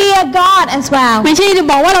fear God as well. ไม่ใช่จะ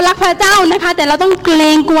บอกว่าเรารักพระเจ้านะคะแต่เราต้องเกร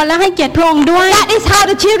งกลัวและให้เกียรติพระองค์ด้วย That is how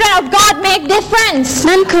the children of God make difference.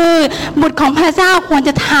 นั่นคือบุตรของพระเจ้าควรจ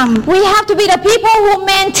ะทำ We have to be the people who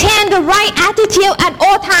maintain the right attitude at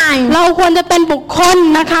all times. เราควรจะเป็นบุคคล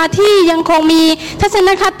นะคะที่ยังคงมีทัศน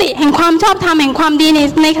คติแห่งความชอบธรรมแห่งความดี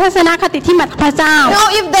ในทัศนคติที่มาจากพระเจ้า No,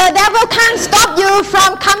 if the devil can't stop you from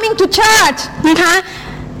coming to church, นะคะ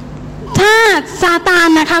ถ้าซาตาน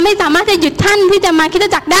นะคะไม่สามารถจะหยุดท่านที่จะมาคริสต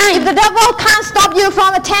จักรได้ if the devil can't stop you from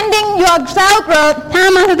attending your cell group, ถ้า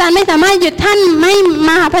มารซาตานไม่สามารถหยุดท่านไม่ม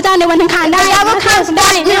าหาพระเจ้าในวันอังคาร the ได้ devil can't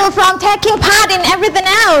stop you from taking part in everything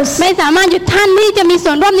else. ไม่สามารถหยุดท่านที่จะมี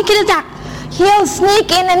ส่วนร่วมในคริสตจักร He'll sneak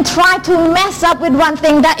in and try to mess up with one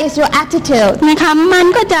thing, that is your attitude. นะคะมัน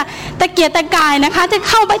ก็จะตะเกียกตะกายนะคะจะ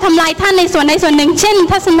เข้าไปทำลายท่านในส่วนใดส่วนหนึ่งเช่น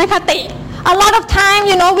ทัศนคติ A lot of time,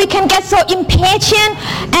 you know, we can get so impatient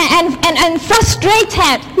and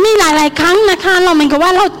frustrated. มีหลายๆครั้งนะคะเราเหมือนกับว่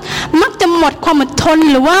าเรามักจะหมดความอดทน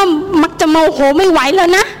หรือว่ามักจะโมโหไม่ไหวแล้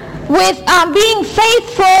วนะ With being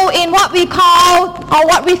faithful in what we call or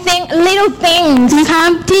what we think little things. นะคะ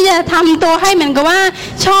ที่จะทำตัวให้เหมือนกับว่า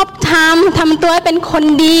ชอบทำตัวให้เป็นคน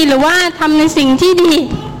ดีหรือว่าทำในสิ่งที่ดี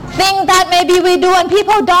Things that maybe we do and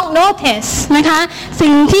people don't notice. นะคะสิ่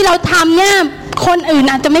งที่เราทำเนี่ยคนอื่น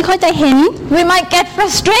อาจจะไม่ค่อยจะเห็น We might get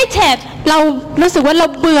frustrated. เรารู้สึกว่าเรา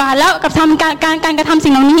เบื่อแล้วกับการกระทำสิ่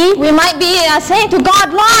งเหล่านี้ We might be saying to God,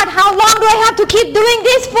 Lord, how long do I have to keep doing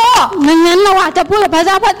this for? ดังนั้นเราอาจจะพูดกับพระเ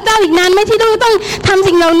จ้าอีกนานไหมที่ลูกต้องทำ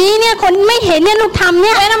สิ่งเหล่านี้เนี่ยคนไม่เห็นเนี่ยลูกทำเ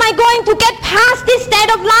นี่ย When am I going to get past this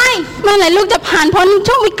state of life? เมื่อไหร่ลูกจะผ่านพ้น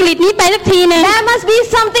ช่วงวิกฤตนี้ไปสักทีนึง There must be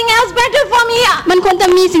something else better for me. มันควรจะ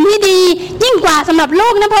มีสิ่งที่ดียิ่งกว่าสำหรับลู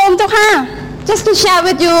กนะพระองค์เจ้าค่ะ Just to share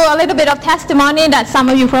with you a little bit of testimony that some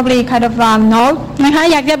of you probably kind of know. นะคะ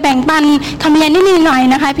อยากจะแบ่งปันคำเรียนนิดหน่อย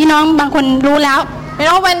นะคะพี่น้องบางคนรู้แล้ว You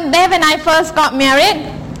know, when Dave and I first got married,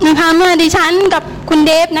 นะคะเมื่อดิฉันกับคุณเ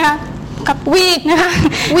ดฟนะคะกับวีดนะคะ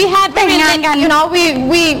we had แต่ง very งานกัน you know,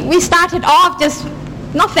 we started off just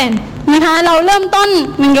nothing. นะคะเราเริ่มต้น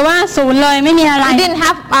เหมือนกับว่าศูนย์เลยไม่มีอะไร We didn't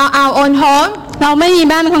have our own home. เราไม่มี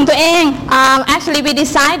บ้านเป็นของตัวเอง Actually, we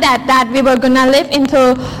decided that we were gonna live in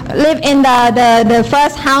the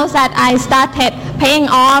first house that I started paying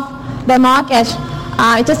off the mortgage.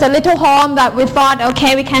 It's just a little home that we thought,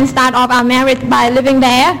 okay, we can start off our marriage by living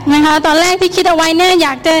there. นะคะตอนแรกที่คิดเอาไว้เนี่ยอย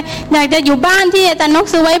ากจะอยู่บ้านที่อาจารย์นก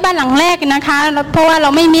ซื้อไว้บ้านหลังแรกนะคะเพราะว่าเรา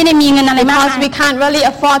ไม่ได้มีเงินอะไรมาก Because we can't really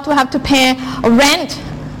afford to have to pay rent.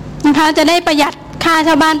 นะคะจะได้ประหยัดค่าเ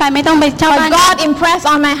ช่าบ้านไปไม่ต้องไปเช่าบ้าน But God impressed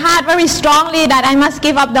on my heart very strongly that I must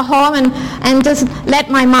give up the home and just let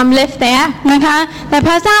my mom live there. นะคะแต่พ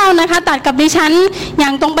ระเจ้านะคะตัดกับดิฉันอย่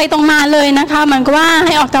างตรงไปตรงมาเลยนะคะเหมือนกับว่าใ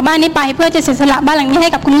ห้ออกจากบ้านนี้ไปเพื่อจะเสียสละบ้านหลังนี้ใ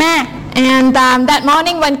ห้กับคุณแม่ And that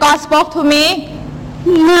morning when God spoke to me,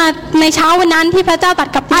 เมื่อในเช้าวันนั้นที่พระเจ้าตัด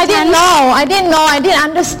กับดิ I ฉัน didn't know, I didn't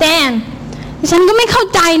understand. ฉันก็ไม่เข้า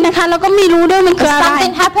ใจนะคะแล้วก็ไม่รู้ด้วยมันคืออะไร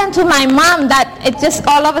Something happened to my mom that it just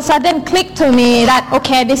all of a sudden clicked to me that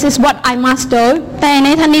okay, this is what I must do. แต่ใน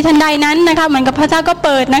ทันทีทันใดนั้นนะคะเหมือนกับพระเจ้าก็เ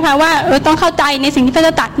ปิดนะคะว่าต้องเข้าใจในสิ่งที่พระเจ้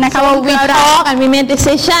าตัดนะคะ So we talked and we made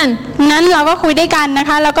decision. นั้นเราก็คุยด้วยกันนะ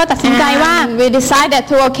คะแล้วก็ตัดสินใจว่า And we decided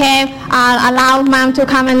to okay, allow mom to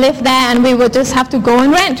come and live there, and we would just have to go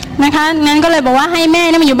and rent. นะคะงั้นก็เลยบอกว่าให้แม่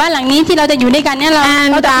เนี่ยมาอยู่บ้านหลังนี้ที่เราจะอยู่ด้วยกันเนี่ยเรา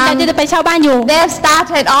ตัดสินใจที่จะไปเช่าบ้านอยู่ Dave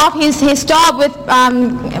started off his job with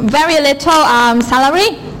very little salary.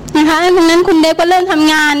 นะคะดังนั้นคุณเดฟก็เริ่มท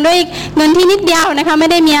ำงานด้วยเงินที่นิดเดียวนะคะไม่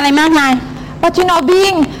ได้มีอะไรมากมาย But you know,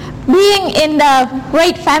 being in the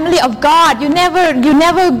great family of God, you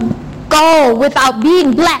never go without being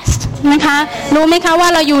blessed. นะคะรู้ไหมคะว่า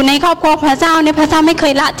เราอยู่ในครอบครัวพระเจ้าเนี่ยพระเจ้าไม่เค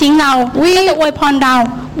ยละทิ้งเราจะอวยพรเรา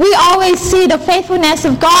We always see the faithfulness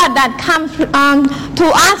of God that comes to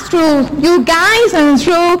us through you guys and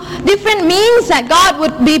through different means that God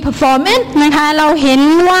would be performing. นะคะเราเห็น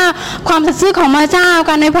ว่าความสัตย์ซื่อของพระเจ้า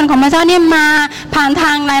การอวยพรของพระเจ้าเนี่ยมาผ่านท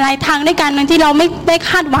างหลายๆทางด้วยกันโดยที่เราไม่ได้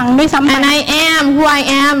คาดหวังด้วยซ้ำไป And I am who I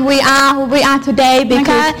am. We are who we are today นะ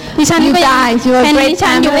คะ because ดิฉัน you ก็ยัง guys, you are เป็น a ดิ great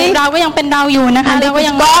ฉันอยู่ family. เราก็ยังเป็นเราอยู่นะคะ And เราก็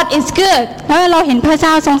ยัง because God is good. แล้วเราเห็นพระเจ้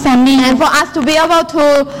าทรงแสนดี And for us to be able to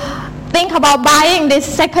think about buying this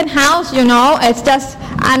second house, you know, it's just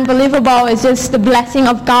unbelievable. It's just the blessing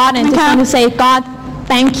of God, and just want to say, God,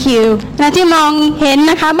 thank you. และที่มองเห็น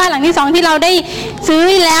นะคะบ้านหลังที่สองที่เราได้ซื้อ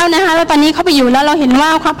แล้วนะคะแล้วตอนนี้เข้าไปอยู่แล้วเราเห็นว่า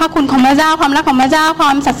ความพระคุณของพระเจ้าความรักของพระเจ้าควา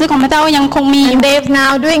มสัตย์ซื่อของพระเจ้ายังคงมี And Dave's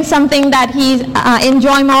now doing something that he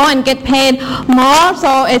enjoy more and get paid more,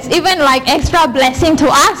 so it's even like extra blessing to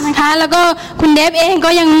us. นะคะแล้วก็คุณเดฟเองก็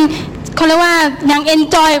ยังเขาเรียกว่ายังเอน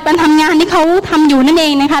จอยการทำงานที่เขาทำอยู่นั่นเอ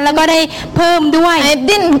งนะคะแล้วก็ได้เพิ่มด้วย And it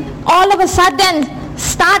didn't all of a sudden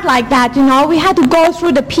start like that, you know. We had to go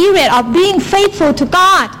through the period of being faithful to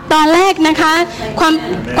God. ตอนแรกนะคะความ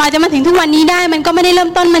กว่าจะมาถึงทุกวันนี้ได้มันก็ไม่ได้เริ่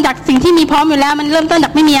มต้นมาจากสิ่งที่มีพร้อมอยู่แล้วมันเริ่มต้นจา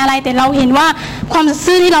กไม่มีอะไรแต่เราเห็นว่าความสัตย์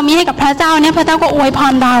ซื่อที่เรามีให้กับพระเจ้าเนี่ยพระเจ้าก็อวยพ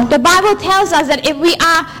รเรา The Bible tells us that if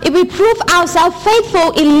we prove ourselves faithful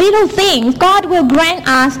in little things, God will grant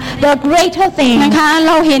us the greater things. นะคะเ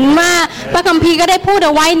ราเห็นว่าพระคัมภีร์ก็ได้พูดเอ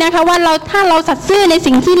าไว้นะคะว่าถ้าเราสัตย์ซื่อใน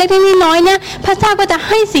สิ่งที่เล็กๆน้อยๆเนี่ยพระเจ้าก็จะใ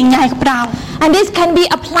ห้สิ่งใหญ่กับเรา And this can be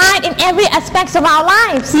applied in every aspect of our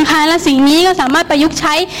lives. นะคะและสิ่งนี้ก็สามารถประยุกต์ใ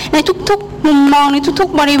ช้ในทุกๆมุมมองในทุก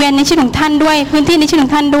ๆบริเวณในชีวิตของท่านด้วยพื้นที่ในชีวิตขอ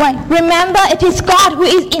งท่านด้วย Remember, it is God who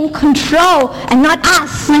is in control and not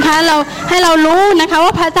us. นะคะเราให้เรารู้นะคะว่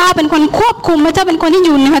าพระเจ้าเป็นคนควบคุมพระเจ้าเป็นคนที่อ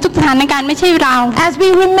ยู่ในทุกสถานการณ์ไม่ใช่เรา As we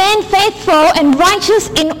remain faithful and righteous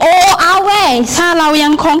in all our ways, ถ้าเรายั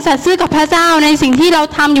งคงสัตย์ซื่อกับพระเจ้าในสิ่งที่เรา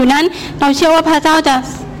ทำอยู่นั้นเราเชื่อว่าพระเจ้าจะ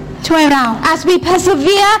ช่วยเรา as we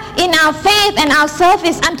persevere in our faith and our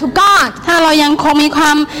service unto God, ถ้าเรายังคงมีคว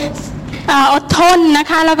ามอดทนนะ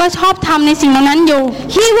คะแล้วก็ชอบทำในสิ่งเหล่านั้นอยู่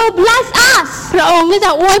He will bless us. พระองค์ก็จ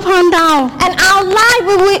ะอวยพรเรา And our life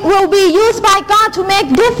will be used by God to make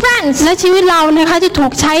difference. และชีวิตเรานะคะจะถู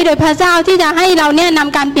กใช้โดยพระเจ้าที่จะให้เราเนี่ยน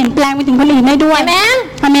ำการเปลี่ยนแปลงไปถึงคนอื่นได้ด้วย Amen.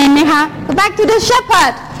 อาเมนไหมคะ Back to the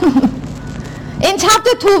shepherd. In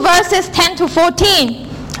chapter 2 verses 10 to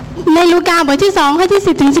 14. ในลูกาบทที่2ข้อที่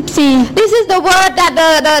10ถึง14 This is the word that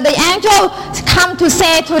the angel come to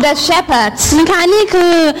say to the shepherds. นะคะนี่คื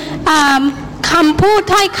อคำพูด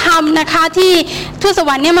ถ้อยคำนะคะที่ทูตสว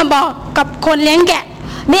รรค์เนี่ยมาบอกกับคนเลี้ยงแกะ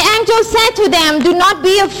The angel said to them, "Do not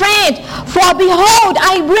be afraid, for behold,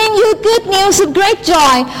 I bring you good news of great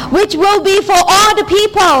joy, which will be for all the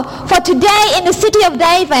people. For today in the city of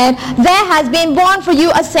David, there has been born for you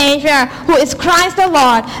a Savior, who is Christ the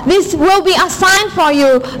Lord. This will be a sign for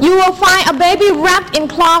you. You will find a baby wrapped in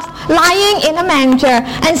cloth, lying in a manger."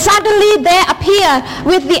 And suddenly there appeared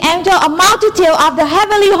with the angel a multitude of the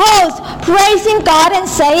heavenly hosts, praising God and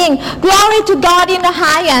saying, "Glory to God in the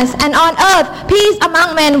highest, and on earth peace among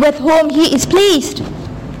men with whom he is pleased."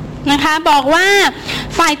 นะคะบอกว่า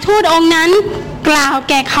ฝ่ายทูตองค์นั้นกล่าว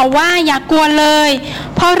แก่เขาว่าอย่ากลัวเลย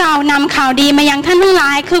เพราะเรานำข่าวดีมายังท่านทั้งหล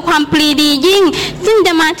ายคือความปรีดียิ่งซึ่งจ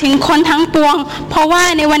ะมาถึงคนทั้งปวงเพราะว่า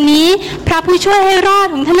ในวันนี้พระผู้ช่วยให้รอด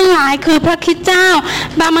ของท่านทั้งหลายคือพระคริสต์เจ้า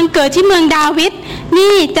บังเกิดที่เมืองดาวิด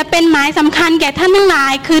นี่จะเป็นหมายสำคัญแก่ท่านทั้งหลา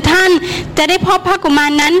ยคือท่านจะได้พบพระกุมา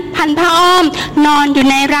รนั้นพันผ้าอ้อมนอนอยู่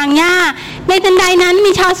ในรางหญ้าในทันใดนั้น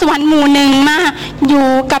มีชาวสวรรค์หมู่หนึ่งมาอยู่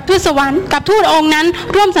กับทูตสวรรค์กับทูตองค์นั้น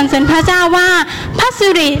ร่วมสรรเสริญพระเจ้าว่าพระสิ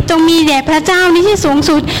ริจงมีแด่พระเจ้านี้ที่สูง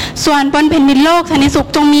สุดส่วนบนแผ่นดินโลกสันติสุข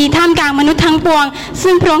จงมีท่ามกลางมนุษย์ทั้งปวง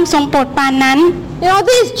ซึ่งพระองค์ทรงโปรดปรานนั้น You know,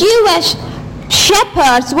 these Jewish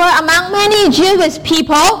shepherds were among many Jewish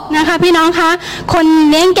people นะคะพี่น้องคะคน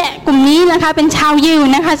เลี้ยงแกะกลุ่มนี้นะคะเป็นชาวยิว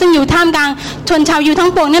นะคะซึ่งอยู่ท่ามกลางชนชาวยิวทั้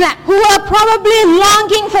งปวงนี่แหละ who were probably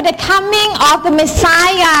longing for the coming of the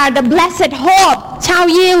Messiah, the blessed hope ชาว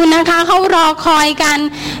ยิวนะคะเขารอคอยก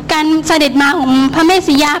ารเสด็จมาของพระเมส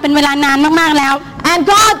สิยาเป็นเวลานานมากๆแล้ว and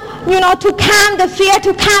God, you know, to calm the fear,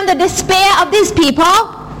 to calm the despair of these people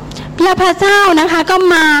และพระเจ้านะคะก็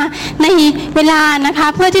มาในเวลานะคะ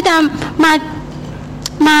เพื่อที่จะมา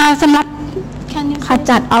สำหรับข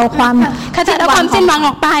จัดเอาความสิ้นหวังอ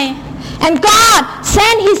อกไป and God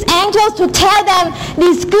sent His angels to tell them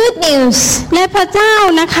this good news และพระเจ้า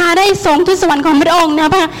นะคะได้ส่งทูตสวรรค์ของพระองค์นะ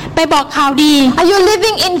ไปบอกข่าวดี Are you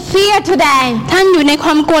living in fear today ท่านอยู่ในคว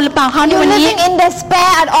ามกลัวหรือเปล่าคะในวันนี้ Are you living in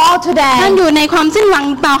despair at all today ท่านอยู่ในความสิ้นหวัง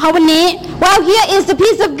หรือเปล่าคะวันนี้ Well, here is the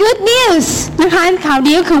piece of good news นะคะข่าว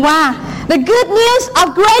ดีก็คือว่า The good news of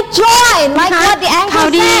great joy like what the ข่าว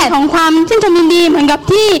angel ดี said ของความชื่นชมยินดีเหมือนกับ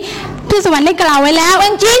ที่ทูตสวรรค์ได้กล่าวไว้แล้ว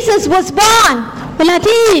When Jesus was born เวลา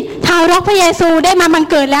ที่ทารกพระเยซูได้มาบัง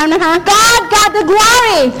เกิดแล้วนะคะ God got the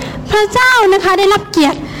glory พระเจ้านะคะได้รับเกีย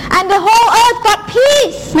รติ and the whole earth got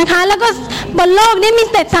peace นะคะแล้วก็บนโลกได้มี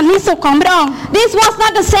แต่สันติสุขของพระองค์ This was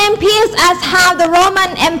not the same peace as how the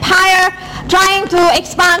Roman Empire trying to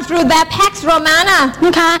expand through their Pax Romana น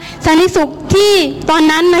ะคะสันติสุขที่ตอน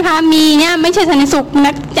นั้นนะคะมีเนี่ยไม่ใช่สันติสุข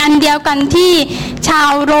อันเดียวกันที่ชา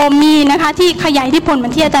วโรมมีนะคะที่ขยายที่ผลเหมือ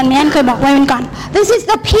นที่อาจารย์แม่นเคยบอกไว้วันก่อน This is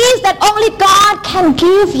the peace that only God can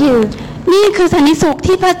give you นี่คือสันติสุข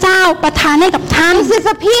ที่พระเจ้าประทานให้กับท่าน This is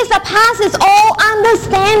a peace that passes all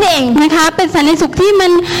understanding นะคะเป็นสันติสุขที่มั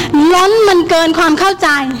นล้นมันเกินความเข้าใจ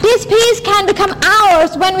This peace can become ours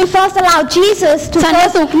when we first allow Jesus to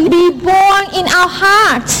first be born in our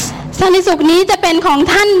hearts สันติสุขนี้จะเป็นของ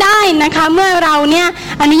ท่านได้นะคะเมื่อเราเนี่ย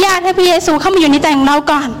อนุญาตให้พระเยซูเข้ามาอยู่ในใจของเรา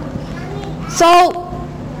ก่อน So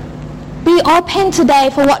be open today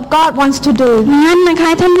for what God wants to do งั้นนะคะ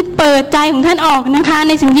ท่านเปิดใจของท่านออกนะคะใ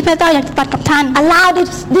นสิ่งที่พระเจ้าอยากจะตัดกับท่าน Allow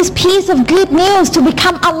this piece of good news to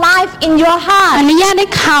become alive in your อ heart นุญาตให้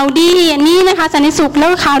ข่าวดีอันนี้นะคะสันติสุขแล้ว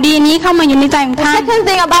ก็ข่าวดีอันนี้เข้ามาอยู่ในใจของ The ท่าน second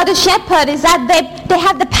thing about the shepherd is that they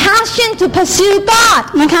have the passion to pursue God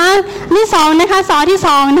นะคะที่สองนะคะสอที่ส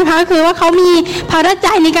องนะคะคือว่าเขามีภารใจ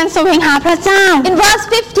ในการแสวงหาพระเจ้า In verse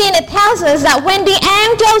 15 it tells us that when the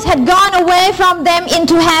angels had gone away from them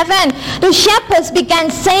into heaven the shepherds began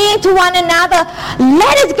saying to one another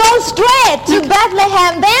let us go straight to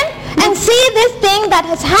Bethlehem then and see this thing that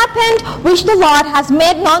has happened which the Lord has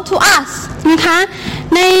made known to us นะคะ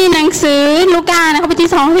ในหนังสือลูกานะคะบท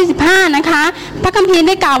ที่2ข้อ15นะคะพระคัมภีร์ไ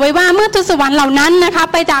ด้กล่าวไว้ว่าเมื่อทูตสวรรค์เหล่านั้นนะคะ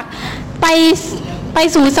ไป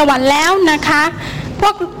สู่สวรรค์แล้วนะคะ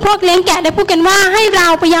พวกเลี้ยงแกะได้พูดกันว่าให้เรา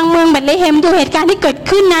ไปยังเมืองเบธเลเฮมดูเหตุการณ์ที่เกิด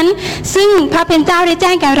ขึ้นนั้นซึ่งพระเป็นเจ้าได้แ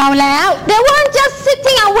จ้งแก่เราแล้ว They weren't just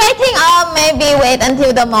sitting and waiting maybe wait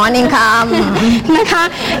until the morning come นะคะ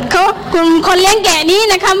เขาคนเลี้ยงแกะนี้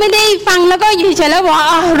นะคะไม่ได้ฟังแล้วก็อยู่เฉยๆแล้วบอก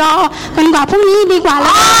รอจนกว่าพรุ่งนี้ดีกว่าแ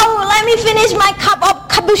ล้ว let me finish my cup of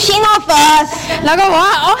cappuccino first แล้วก็บอก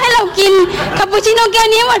ว่าให้เรากินคาปูชิโน่แก้ว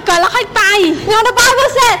นี้หมดก่อนแล้วค่อยไป You know the Bible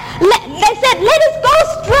said they said let us go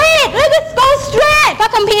straight พร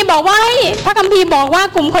ะคัมภีร์บอกว่า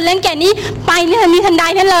กลุ่มคนเลี้ยงแกะนี้ไปนี่ทันใด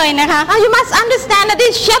นั่นเลยนะคะ Now you must understand that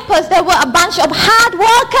these shepherds they were a bunch of hard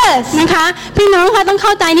workers นะคะพี่น้องคะต้องเข้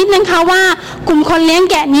าใจนิดนึงค่ะว่ากลุ่มคนเลี้ยง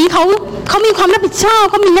แกะนี้เขา เขามีความรับผิดชอบ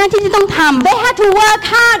เขามีหน้าที่ที่ต้องทำ They had to work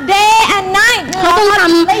hard day and night. เขาต้องท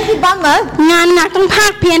ำ Lazy bummer. งานหนักต้องภา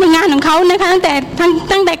คเพียรในงานของเขานะคะตั้งแ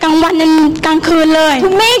ต่กลางวันจนกลางคืนเลย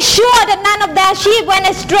To make sure that none of their sheep went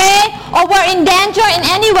astray or were in danger in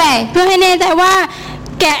any way. เพื่อให้แน่ใจว่า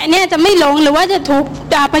แกะเนี่ยจะไม่หลงหรือว่าจะถูก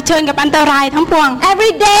เผชิญกับอันตรายทั้งปวง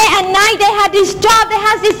Every day and night they had this job, they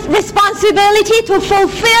had this responsibility to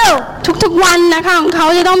fulfill. ทุกๆวันนะคะของเขา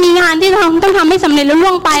จะต้องมีงานที่ต้องทำให้สำเร็จลุล่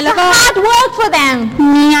วงไป It's แล้วก็ hard work for them.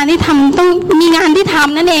 มีงานที่ทำต้องมีงานที่ท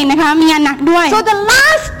ำนั่นเองนะคะมีงานหนักด้วย So the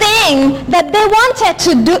last thing that they wanted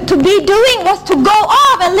to be doing was to go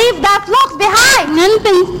off and leave their flocks behind. นั้นเ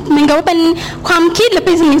ป็นเหมือนกับว่าเป็นความคิดหรือเ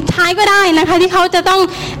ป็นสิ่งสุดท้ายก็ได้นะคะที่เขาจะต้อง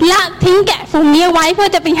ละทิ้งแกะฝูงนี้ไว้เพื่อ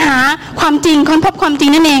จะไปหาความจริงค้นพบความจริง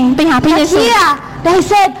นั่นเองไปหาพระเย But ซู here they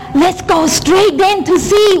said, let's go straight then to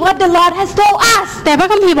see what the Lord has told us. แต่พระ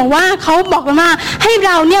คัมภีร์บอกว่าเขาบอกกันว่าให้เ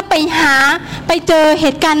ราเนี่ยไปเจอเห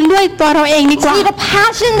ตุการณ์ด้วยตัวเราเองดีกว่า See the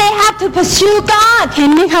passion they have to pursue God. เห็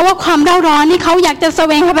นไหมคะว่าความเร่าร้อนที่เขาอยากจะแส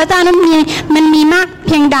วงหาพระเจ้านั้นมันมีมากเ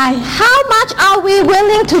พียงใด How much are we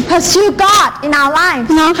willing to pursue God in our lives?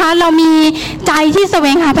 น้องคะเรามีใจที่แสว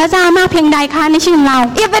งหาพระเจ้ามากเพียงใดคะในชีวิตของเรา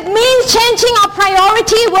If it means changing our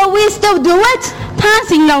priority, will we still do it? ถ้า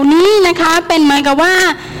สิ่งเหล่านี้นะคะเป็นเหมือนกับว่า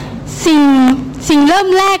สิ่งเริ่ม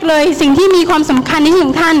แรกเลยสิ่งที่มีความสำคัญในชีวิตข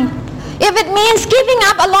องท่าน If it means giving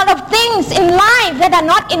up a lot of things in life that are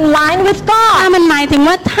not in line with ถ้า God, มันหมายถึง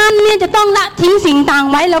ว่าท่านเนี่ยจะต้องละทิ้งสิ่งต่าง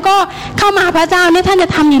ไว้แล้วก็เข้ามาหาพระเจ้าเนี่ยท่านจะ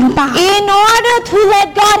ทำอยู่หรือเปล่า in order to let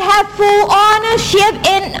God have full ownership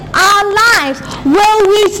in our lives, will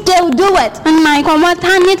we still do it? มันหมายความว่า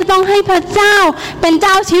ท่านเนี่ยจะต้องให้พระเจ้าเป็นเ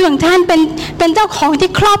จ้าชีวิตของท่านเป็นเจ้าของที่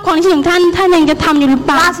ครอบครองชีวิตของท่านยังจะทำอยู่หรือเ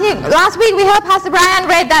ปล่า Last week we heard Pastor Brian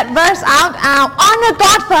read that verse out. Honor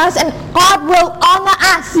God first, and God will honor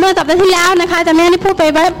us. เมื่อสัปดาห์ที่แล้วนะคะอาจารย์แม่ได้พูดไป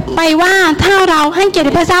ว่าถ้าเราให้เกียร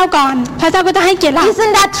ติพระเจ้าก่อนพระเจ้าก็จะให้เกียรติเรา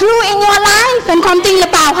Isn't that true in your life? เป็นความจริงหรื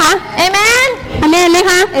อเปล่าคะ Amen? อาเมนไหม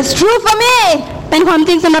คะ It's true for me. เป็นความจ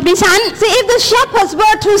ริงสำหรับดิฉัน See, if the shepherds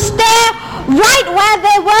were to stay right where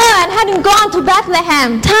they were and hadn't gone to Bethlehem,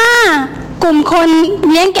 ถ้ากลุ่มคน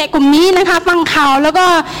เลี้ยงแกะกลุ่มนี้นะคะฟังข่าวแล้วก็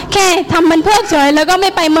แค่ทำเป็นเพิกเฉยแล้วก็ไม่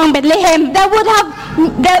ไปเมืองเบธเลเฮม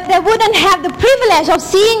they wouldn't have the privilege of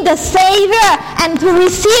seeing the Savior and to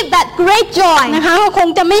receive that great joy. นะคะเขาคง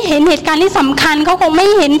จะไม่เห็นเหตุการณ์ที่สำคัญเขาคงไม่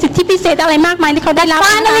เห็นสิทธิพิเศษอะไรมากมายที่เขาได้รับ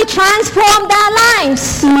Finally transform their lives.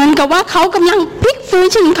 เหมือนกับว่าเขากำลังพลิกฟื้น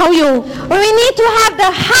ชีวิตเขาอยู่ We need to have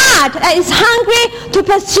the heart that is hungry to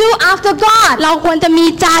pursue after God. เราควรจะมี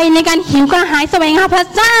ใจในการหิวกระหายแสวงหาพระ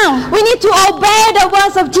เจ้า We need to obey the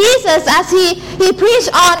words of Jesus as he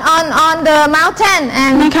preached on the mountain.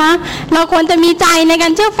 And นะคะเราควรจะมีใจในกา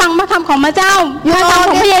รเชื่อฟังพระคำของพระเจ้า you พระคำ know ข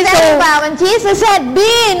องพระเย this ซู very well. When Jesus said,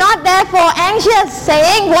 "Be not therefore anxious,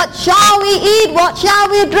 saying, What shall we eat? What shall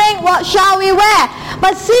we drink? What shall we wear?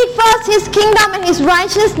 But seek first His kingdom and His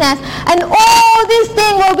righteousness, and all these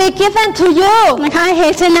things will be given to you." นะคะเห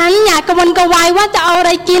ตุฉะนั้นอย่ากระวนกระวายว่าจะเอาอะไ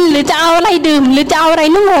รกินหรือจะเอาอะไรดื่มหรือจะเอาอะไร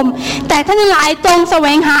นุ่งห่มแต่ท่านทั้งหลายจงแสว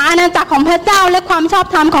งหาอาณาจักรของพระเจ้าและความชอบ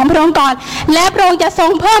ธรรมของพระองค์ก่อนและพระองค์จะทร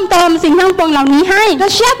งเพิ่มเติมสิ่งทั้งปวงเหล่านี้ให้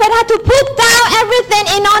The shepherd had to put down everything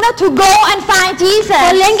in order to go and find คน Jesus.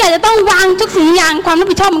 เลี้ยงแกะจะต้องวางทุกสิ่งอย่างความรับ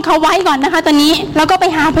ผิดชอบของเขาไว้ก่อนนะคะตอนนี้แล้วก็ไป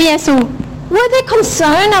หาพระเยซู Were they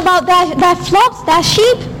concerned about their flocks, their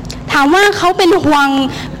sheep? ถามว่าเขาเป็นห่วง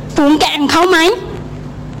ฝูงแกะของเขาไหม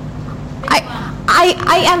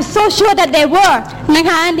I am so sure that they were. นะ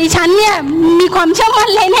คะดิฉันเนี่ยมีความเชื่อมั่น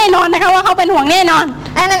เลยแน่นอนนะคะว่าเขาเป็นห่วงแน่นอน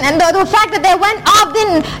And the fact that they went off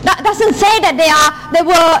doesn't say that they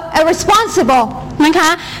were irresponsible. นะคะ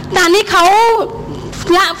การที่เขา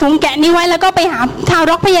ละฝูงแกะนี้ไว้แล้วก็ไปหาทา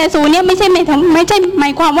รกพระเยซูเนี่ยไม่ใช่หมา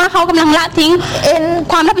ยความว่าเขากำลังละทิ้ง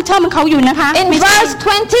ความรับผิดชอบของเขาอยู่นะคะ In ไม่ใช่ verse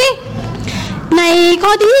 20, ในข้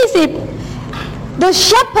อที่ the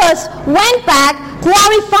shepherds went back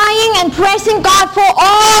glorifying and praising God for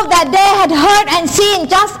all that they had heard and seen,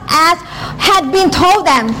 just as had been told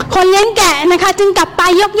them. 20คนเลี้ยงแกะนะคะจึงกลับไป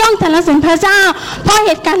ยกย่องสรรเสริญพระเจ้าเพราะเห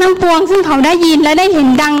ตุการณ์ทั้งปวงซึ่งเขาได้ยินและได้เห็น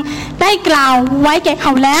ดังได้กล่าวไว้แก่เข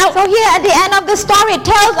าแล้ว So here at the end of the story it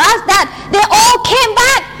tells us that they all came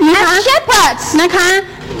back as shepherds. นะคะ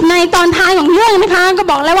ในตอนท้ายของเรื่องนะคะก็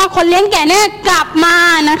บอกแล้วว่าคนเลี้ยงแกะเนี่ยกลับมา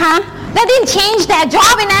นะคะ They didn't change their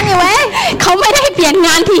job in any way. เขาไม่ได้เปลี่ยนง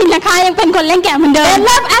านทีนะคะยังเป็นคนเลี้ยงแกะเหมือนเดิ They ม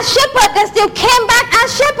left as shepherds. They still came back as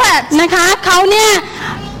shepherds. นะคะเขาเนี่ย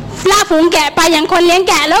ละฝ ฝูงแกะไปอย่างคนเลี้ยง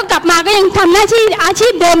แกะแล้วกลับมาก็ยังทำหน้าที่อาชี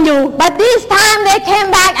พเดิมอยู่ But this time they came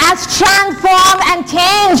back as transformed and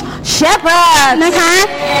changed shepherds. นะคะ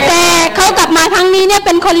แต่เขากลับมาครั้งนี้เนี่ยเ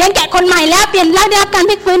ป็นคนเลี้ยงแกะคนใหม่แล้วเปลี่ยนแล้วได้รับการ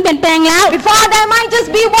พลิกฟื้นเปลี่ยนแปลงแล้ว Before they might just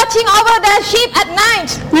be watching over their sheep at night.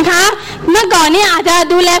 นะคะเมื่อก่อนเนี่ยอาจจะ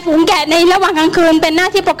ดูแลฝูงแกะในระหว่างกลางคืนเป็นหน้า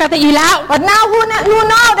ที่ปกติอยู่แล้ว But now who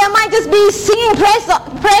know they might just be singing praise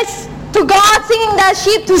to God, singing their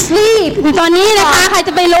sheep to sleep. ตอนนี้นะคะใครจ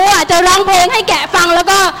ะไปรู้อาจจะร้องเพลงให้แกะฟังแล้ว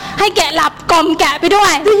ก็ให้แกะหลับกล่อมแกะไปด้ว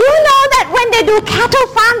ย Do you know that when they do cattle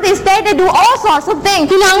farm these days, they do all sorts of things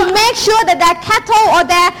to make sure that their cattle or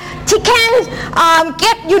their chickens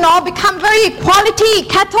get, become very quality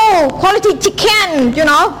cattle, quality chicken,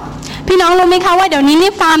 พี่น้องรู้ไหมคะว่าเดี๋ยวนี้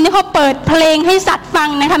นี่ฟาร์มนี่เขาเปิดเพลงให้สัตว์ฟัง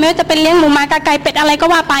นะคะไม่ว่าจะเป็นเลี้ยงหมูหมากาไก่เป็ดอะไรก็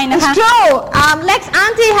ว่าไปนะคะ It's true. Lex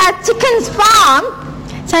auntie had chickens farm.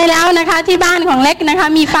 ใช่แล้วนะคะที่บ้านของเล็กนะคะ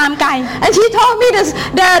มีฟาร์มไก่ And she told me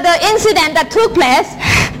the incident that took place.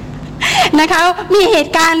 นะคะมีเห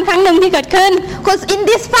ตุการณ์ครั้งหนึ่งที่เกิดขึ้น Because in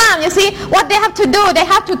this farm, you see, what they have to do, they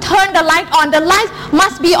have to turn the light on. The light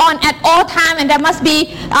must be on at all time, and there must be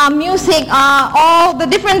music, all the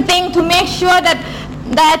different things to make sure that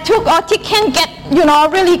chicken get,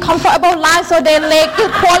 really comfortable life, so they lay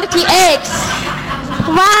good quality eggs.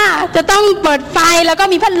 ว่าจะต้องเปิดไฟแล้วก็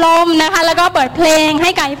มีพัดลมนะคะแล้วก็เปิดเพลงให้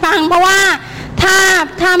ไก่ฟังเพราะว่า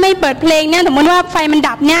ถ้าไม่เปิดเพลงเนี่ยสมมติว่าไฟมัน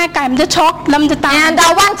ดับเนี่ยไก่มันจะช็อกแล้วมันจะตาย And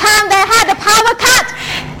one time they had a power cut.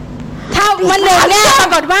 ถ้าวันหนึ่งเนี่ยปรา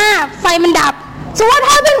กฏว่าไฟมันดับ So what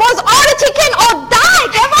happened was all the chicken all died,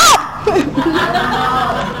 gave up.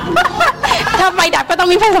 ถ้าไฟดับก็ต้อง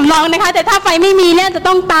มีไฟสำรองนะคะแต่ถ้าไฟไม่มีเนี่ยจะ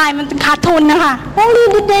ต้องตายมันขาดทุนนะคะ Only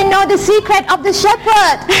did they know the secret of the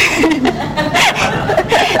shepherd.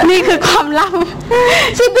 นี่คือความลับ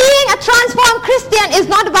See, being a transformed Christian is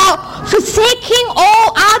not about forsaking all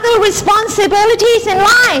other responsibilities in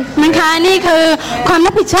life. นะคะนี่คือความ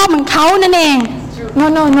รับผิดชอบของเขานั่นเอง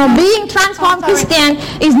No. Being transformed Christian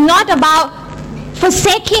is not about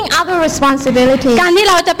forsaking other responsibilities. การที่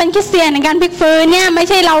เราจะเป็นคริสเตียนในการพลิกฟื้นเนี่ยไม่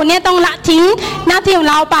ใช่เราเนี่ยต้องละทิ้งหน้าที่ของ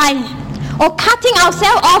เราไป Or cutting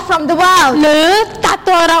ourselves off from the world. หรือตัด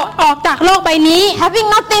ตัวเราออกจากโลกใบนี้ Having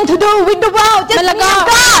nothing to do with the world, just แล้ว me ก็ and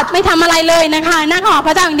God. ไม่ทำอะไรเลยนะคะนั่งหอพ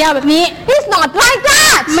ระเจ้าอย่างเดียวแบบนี้ It's not like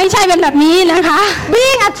that. ไม่ใช่เป็นแบบนี้นะคะ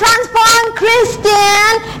Being a transformed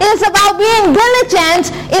Christian is about being diligent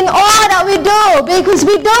in all that we do because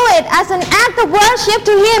we do it as an act of worship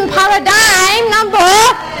to Him. Paradigm number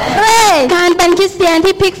 3. การเป็นคริสเตียน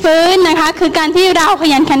ที่พลิกฟื้นนะคะคือการที่เราข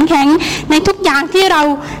ยันขันแข็งในทุกอย่างที่เรา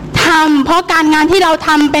ทำเพราะการงานที่เราท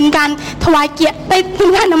ำเป็นการถวายเกียรติเป็น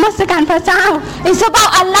การนมัสการพระเจ้า It's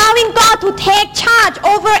about allowing God to take charge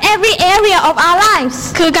over every area of our lives.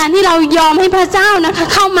 คือการที่เรายอมให้พระเจ้านะคะ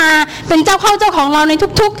เข้ามาเป็นเจ้าของเราใน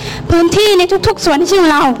ทุกๆพื้นที่ในทุกๆส่วนที่ชีวิต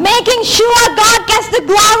เรา Making sure God gets the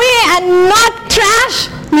glory and not trash.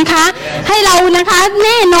 นะคะให้เรานะคะแ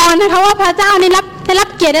น่นอนนะคะว่าพระเจ้าได้รับ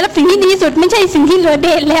เกียรติได้รับสิ่งที่ดีที่สุดไม่ใช่สิ่งที่เหลือเด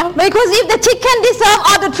ชแล้ว Because if the chicken deserve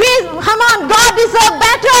or the trees, come on, God deserve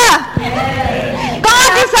better. God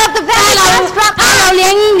deserve the very best from ถ้า us. เราเ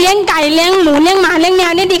ลี้ยงไก่เลี้ยงหมูเลี้ยงหมาเลี้ยงแม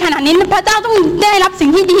วเนี่ยดีขนาดนี้พระเจ้าต้องได้รับสิ่ง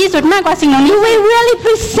ที่ดีที่สุดมากกว่าสิ่งเหล่านี้ Do we really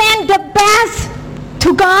present the best to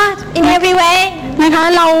God in every way? นะคะ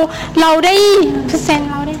เราได้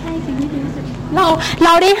เราได้ให้สิ่งที่ดีที่สุดเร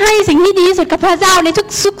าได้ให้สิ่งที่ดีที่สุดกับพระเจ้าในทุ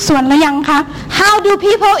กส่วนหรือยังคะ How do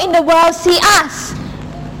people in the world see us?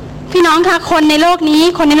 พี่น้องคะคนในโลก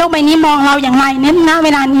ใบนี้มองเราอย่างไรในณเว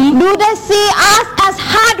ลานี้ Do they see us as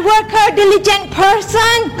hard worker, diligent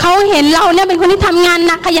person? เขาเห็นเราเนี่ยเป็นคนที่ทำงาน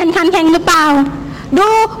หนักขยันขันแข็งหรือเปล่า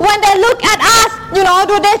When they look at us,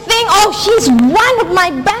 do they think, oh, she's one of my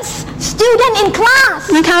best student in class?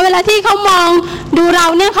 นะคะเวลาที่เขามองดูเรา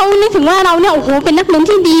เนี่ยเขานึกถึงว่าเราเนี่ยโอ้โหเป็นนักเรียน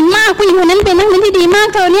ที่ดีมากผู้หญิงคนนั้นเป็นนักเรียนที่ดีมาก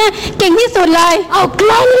เธอเนี่ยเก่งที่สุดเลย Oh,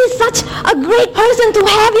 Glenn is such a great person to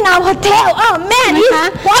have in our hotel. Oh man, he's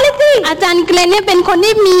quality. อาจารย์เกรนเนี่ยเป็นคน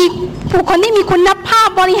ที่มีคุณภาพ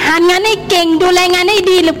บริหารงานได้เก่งดูแลงานได้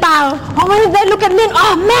ดีหรือเปล่า Oh, when they look at Lynn,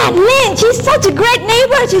 oh man, Lynn, she's such a great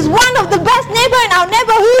neighbor. She's one of the best neighbor in our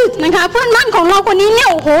neighborhood. นะคะเพื่อนบ้านของเราคนนี้เนี่ย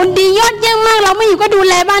โอ้โหดียอดเยี่ยมมากเราไม่อยู่ก็ดู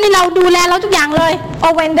แลบ้านให้เราดูแลเราทุกอย่างเลย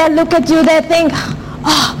Or when they look at you, they think,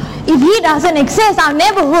 oh, if he doesn't exist, our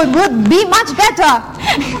neighborhood would be much better.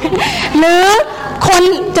 หรือคน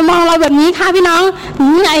จะมองเราแบบนี้ค่ะพี่น้อง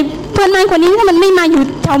ไอ้เพื่อนบ้านคนนี้ถ้ามันไม่มาอยู่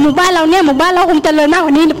แถวหมู่บ้านเราเนี่ยหมู่บ้านเราคงเจริญมากก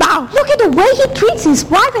ว่านี้หรือเปล่า Look at the way he treats his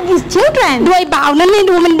wife and his children. ด้วยบ่าวนั้นเนี่ย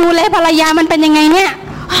มันดูแลภรรยามันเป็นยังไงเนี่ย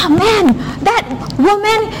Oh man, that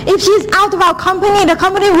woman, if she's out of our company, the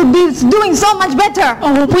company would be doing so much better. โอ้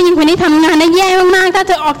โหผู้หญิงคนนี้ทำงานได้แย่มากๆถ้าเ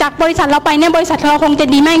ธอออกจากบริษัทเราไปเนี่ยบริษัทเราคงจะ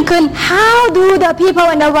ดีมากขึ้น How do the people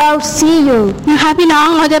in the world see you? นะคะพี่น้อง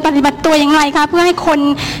เราจะปฏิบัติตัวอย่างไรคะเพื่อให้คน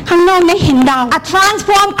ข้างนอกได้เห็นเรา A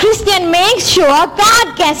transformed Christian makes sure God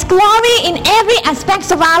gets glory in every aspect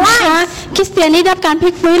of our นะคะ lives. คริสเตียนที่ได้รับการพลิ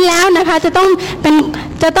กฟื้นแล้วนะคะจะต้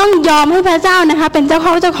องยอมให้พระเจ้านะคะเป็นเจ้า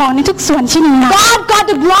ของในทุกส่วนชิ้นหนึ่งนะ God got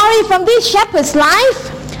the glory from this shepherd's life.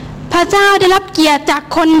 พระเจ้าได้รับเกียรติจาก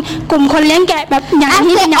คนกลุ่มคนเลี้ยงแกะแบบอย่าง As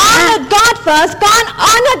นี้ they เป็นอย่างมาก honored God first, God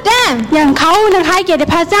honored them. อย่างเขานะคะเกียรติ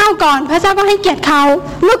พระเจ้าก่อนพระเจ้าก็ให้เกียรติเขา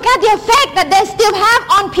Look at the effect that they still have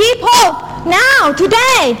on people now,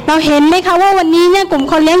 today. เราเห็นไหมคะว่าวันนี้เนี่ยกลุ่ม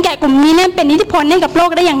คนเลี้ยงแกะกลุ่มนี้เนี่ยเป็นอิทธิพลให้กับโล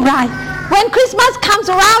กได้อย่างไร When Christmas comes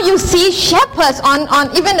around, you see shepherds on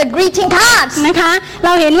even the greeting cards. นะคะเร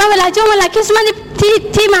าเห็นว่าช่วงเวลาคริสต์มาส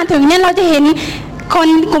ที่มาถึงเนี่ยเราจะเห็น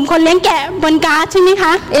กลุ่มคนเลี้ยงแกะบนการ์ดใช่ไหมค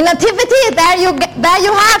ะ In nativity, there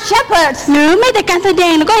you have shepherds. หรือไม่แต่การแสด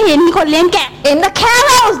งเราก็เห็นคนเลี้ยงแกะ In the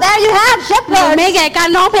carols, there you have หรือ shepherds. ไม่แก่การ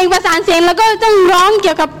ร้องเพลงประสานเสียงแล้วก็ต้องร้องเ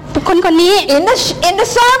กี่ยวกับคนนี้ In the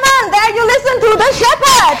sermon, there you listen to the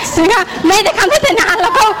shepherds. นะคะไม่แต่คำเทศนาแล้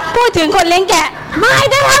วก็พูดถึงคนเลี้ยงแกะ My,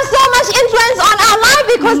 they have so much influence on our life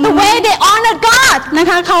because the way they honor God. นะ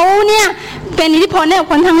คะเขาเนี่ยเป็นอิทธิพลให้กับ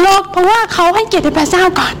คนทั้งโลกเพราะว่าเขาให้เกียรติพระเจ้า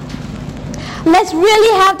ก่อน Let's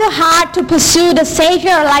really have the heart to pursue the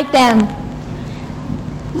Savior like them.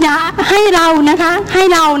 อย่าให้เรานะ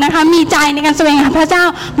คะมีใจในการแสวงหาพระเจ้า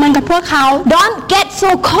เหมือนกับพวกเขา Don't get so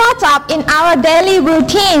caught up in our daily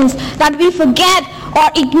routines that we forget or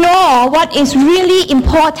ignore what is really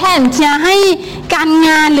important. อย่าให้การง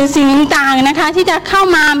านหรือสิ่งต่างๆนะคะที่จะเข้า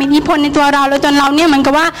มามีอิทธิพลในตัวเราแล้วจนเราเนี่ยเหมือน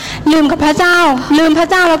กับว่าลืมพระเจ้า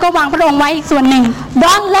แล้วก็วางพระองค์ไว้อีกส่วนหนึ่ง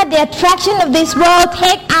Don't let the attraction of this world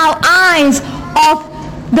take our eyes off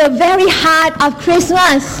the very heart of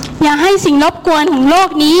Christmas. อย่าให้สิ่งรบกวนของโลก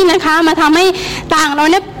นี้นะคะมาทำให้ต่างเรา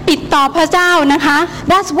เนี่ยปิดต่อพระเจ้านะคะ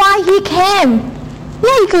That's why He came.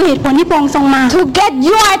 นี่คือเหตุผลที่พระองค์ทรงมา To get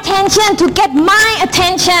your attention, to get my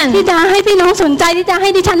attention. ที่จะให้พี่น้องสนใจที่จะให้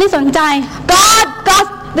ดิฉันได้สนใจ God got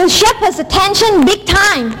the shepherd's attention big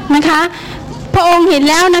time. นะคะพระองค์เห็น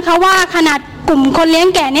แล้วนะคะว่าขนาดกลุ่มคนเลี้ยง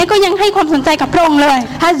แกะเนี่ยก็ยังให้ความสนใจกับพระองค์เลย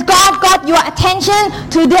Has God got your attention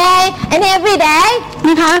today and every day?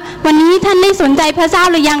 นะคะวันนี้ท่านได้สนใจพระเจ้า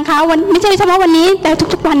หรือยังคะไม่ใช่เฉพาะวันนี้แต่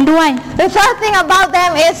ทุกๆวันด้วย The third thing about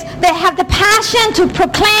them is they have the passion to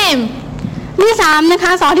proclaim. ที่3นะค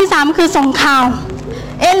ะสอนที่3คือส่งข่าว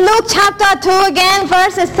In Luke chapter 2 again,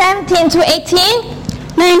 verses 17 to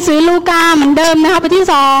 18. ในหนังสือลูกาเหมือนเดิมนะคะบทที่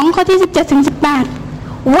2ข้อที่17ถึง18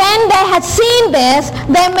 When they had seen this,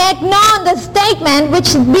 they made known the statement which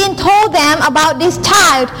had been told them about this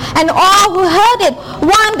child, and all who heard it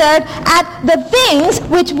wondered at the things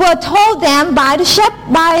which were told them by the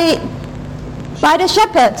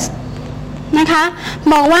shepherds. นะคะ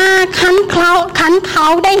บอกว่าคันเขา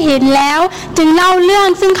ได้เห็นแล้วจึงเล่าเรื่อง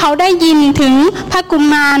ซึ่งเขาได้ยินถึงพระกุ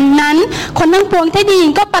มารนั้นคนทั้งปวงที่ได้ยิ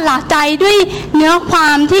นก็ประหลาดใจด้วยเนื้อควา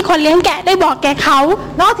มที่คนเลี้ยงแกะได้บอกแก่เขา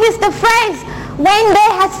Notice the phrase when they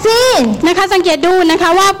had seen. นะคะสังเกตดูนะคะ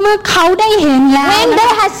ว่าเมื่อเขาได้เห็นแล้ว When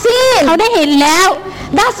they had seen. เขาได้เห็นแล้ว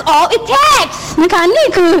That's all it takes. นะคะนี่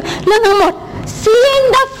คือเรื่องทั้งหมด Seeing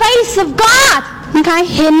the face of God. นะคะ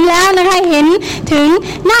เห็นแล้วนะคะเห็นถึง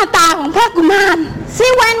หน้าตาของพระกุมาร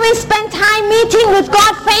See, when we spend time meeting with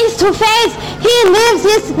God face to face, He leaves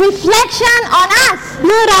His reflection on us. เ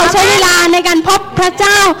มื่อเราใช้เวลาในการพบพระเ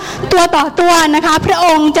จ้าตัวต่อตัวนะคะพระอ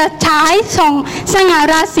งค์จะฉายส่องสง่า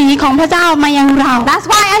ราศีของพระเจ้ามายังเรา That's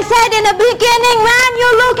why I said in the beginning, man, you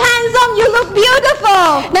look handsome, you look beautiful.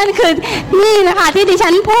 นั่นคือนี่นะคะที่ดิฉั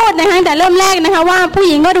นพูดนะคะแต่เริ่มแรกนะคะว่าผู้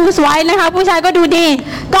หญิงก็ดูสวยนะคะผู้ชายก็ดูดี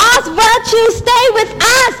God's virtue stay with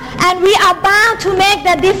us, and we are bound to make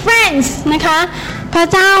the difference. นะคะพระ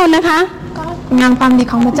เจ้านะคะ งามความดี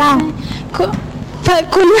ของพระเจ้า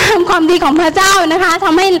คุณงามความดีของพระเจ้านะคะท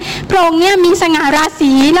ำให้พระองค์เนี่ยมีสง่ารา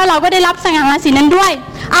ศีแล้วเราก็ได้รับสง่าราศีนั้นด้วย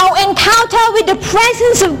Our encounter with the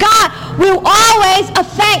presence of God will always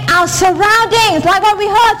affect our surroundings, like what we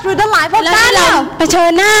heard through the life of และที่เรา Daniel. เผชิ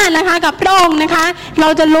ญหน้านะคะกับพระองค์นะคะเรา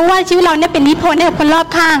จะรู้ว่าชีวิตเราเนี่ยเป็นอิทธิพลให้กับคนรอบ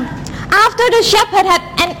ข้าง After the shepherd had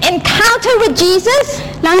an encounter with Jesus,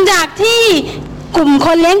 หลังจากที่กลุ่มค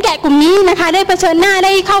นเลี้ยงแกะกลุ่มนี้นะคะได้เผชิญหน้าไ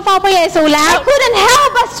ด้เข้าเฝ้าพระเยซูแล้ว they couldn't help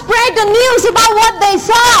but spread the news about what they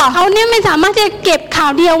saw. เขาเนี่ยไม่สามารถจะเก็บข่า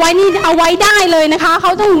วเดียวไว้นี่เอาไว้ได้เลยนะคะเข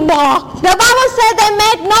าต้องบอก The Bible said they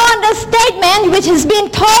made known the statement which has been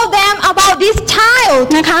told them about this child.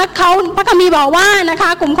 นะคะเขาพระคัมภีร์บอกว่านะคะ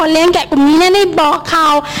กลุ่มคนเลี้ยงแกะกลุ่มนี้เนี่ยได้บอกข่า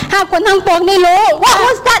วให้คนทั้งปวงได้รู้ What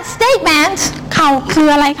was that statement? ค ข่าวคือ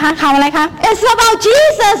อะไรคะข่าวอะไรคะ It's about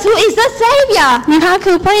Jesus who is the Savior. นะคะ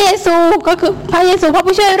คือพระเยซูก็คือพระเยซูพระ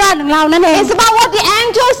ผู้ช่วยรอดของเรานั่นเอง It's about what the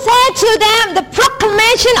angel said to them, the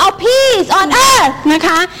proclamation of peace on earth. นะค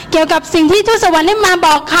ะเกี่ยวกับสิ่งที่ทูตสวรรค์ได้มาบ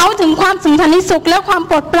อกเขาถึงความสันติสุขและความโ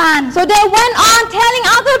ปรดปราน So they went on telling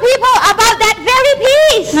other people about that very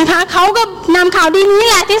peace. นะคะเขาก็นำข่าวดีนี้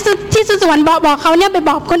แหละที่ทูตสวรรค์บอกเขาเนี่ยไป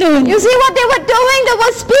บอกคนอื่น You see what they were doing? They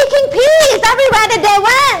were speaking peace everywhere that they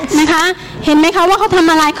went. นะคะเห็นไหมคะว่าเขาทำ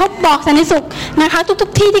อะไรเขาบอกสันติสุขนะคะทุก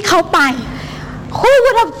ที่ที่เขาไป Who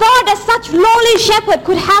would have thought that such lowly shepherd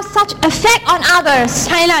could have such effect on others? ใ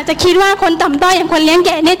ช่ล่ะจะคิดว่าคนต่ำต้อยอย่างคนเลี้ยงแก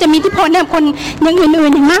ะเนี่ยจะมีอิทธิพลกับคนอย่างอื่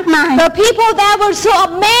นๆอย่างมากมาย The people there were so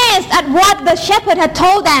amazed at what the shepherd had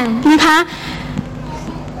told them. นะคะ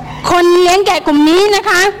คนเลี้ยงแกะกลุ่มนี้นะ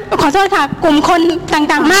คะขอโทษค่ะกลุ่มคน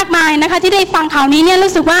ต่างๆมากมายนะคะที่ได้ฟังข่าวนี้เนี่ย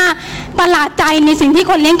รู้สึกว่าประหลาดใจในสิ่งที่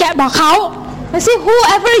คนเลี้ยงแกะบอกเขา You see,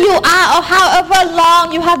 whoever you are or however long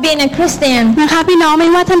you have been a Christian, นะคะพี่น้องไม่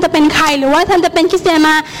ว่าท่านจะเป็นใครหรือว่าท่านจะเป็นคริสเตียนม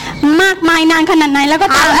ามากมายนานขนาดไหนแล้วก็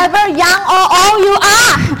ตาม however young or old you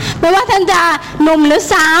are, ไม่ว่าท่านจะหนุ่มหรือ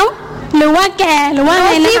สาวหรือว่าแก่หรือว่าอะไ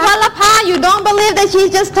ร you นะ see คะ Valapa, you don't believe that she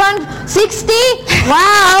just turned 60?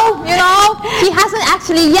 Wow, you know, he hasn't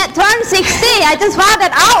actually yet turned 60. I just found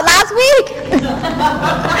that out last week.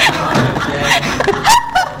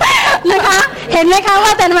 นะคะเห็นไหมคะว่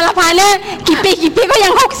าแต่มาลาพาเนี่ยกี่ปีก็ยั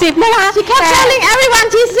ง60นะคะ She kept telling everyone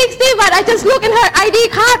she's 60, but I just look in her ID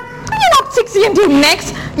card. You're not 60 until next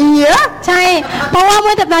year. ใช่เพราะว่าเ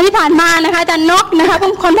มื่อสัปดาห์ที่ผ่านมานะคะอาจารย์นกนะคะเพิ่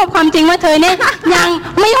งค้นพบความจริงว่าเธอเนี่ยยัง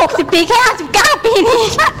ไม่60 ปีแค่59 ปีนี่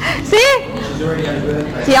See?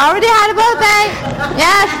 She already had a birthday.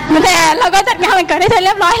 Yes. แต่เราก็จัดงานวันเกิดให้เธอเ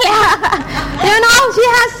รียบร้อยแล้ว You know, she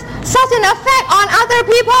has such an effect on other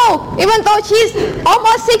people, even though she's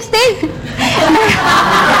almost 60.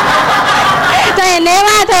 จะเห็นได้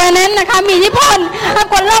ว่าเธอนั้นนะคะมีอิทธิพลกับ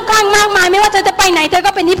คนรอบข้างมากมายไม่ว่าเธอจะไปไหนเธอ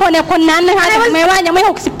ก็เป็นอิทธิพลกับคนนั้นนะคะถึงแม้ว่ายังไม่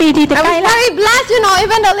60 ปีดีแต่ I ใกล้ was แล้ว very blessed, you know,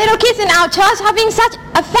 even the little kids in our church having such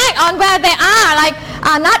effect on where they are, like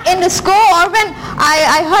not in the school, or when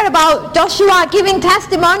I heard about Joshua giving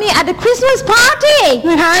testimony at the Christmas party.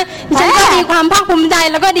 นะคะฉันก็มีความภาคภูมิใจ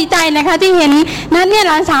แล้วก็ดีใจนะคะที่เห็นนั้นเนี่ย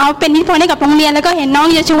หลานสาวเป็นอิทธิพลให้กับโรงเรียนแล้วก็เห็นน้อง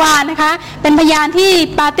เยชูวานะคะเป็นพยานที่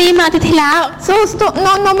ปาร์ตี้มาอาทิตย์ที่แล้ว So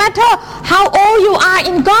no matter how old you are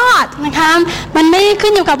in God, นะคะมันไม่ขึ้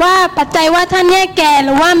นอยู่กับว่าปัจจัยว่าท่านเนี่ยแก่ห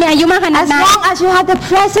รือว่ามีอายุมากขนาด as ไหน long as you have the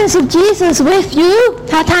presence of Jesus with you,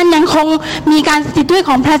 ถ้าท่านยังคงมีการสถิตด้วยข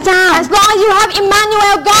องพระเจ้า as long as you have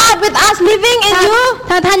Emmanuel God with us living in you,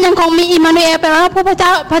 ถ้าท่านยังคงมีอิมมานูเอลแปลว่าพระเ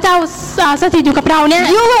จ้าสถิตอยู่กับเราเนี่ย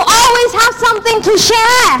you will always have something to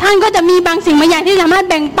share. ท่านก็จะมีบางสิ่งบางอย่างที่สามารถ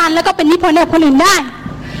แบ่งปันแล้วก็เป็นอิทธิพลให้กับคนอื่นได้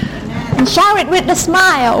And share it with a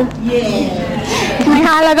smile. นะค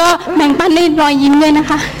ะแล้วก็แบ่งปันด้วยรอยยิ้มด้วยนะ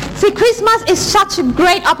คะ See, Christmas is such a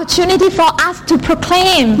great opportunity for us to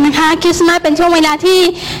proclaim. นะคะคริสต์มาสเป็นช่วงเวลาที่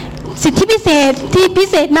สิทธิพิเศษที่พิ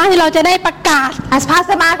เศษมากที่เราจะได้ประกาศ As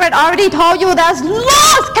Pastor Margaret already told you, there's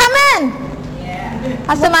lots coming.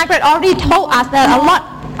 Pastor Margaret already told us that a lot.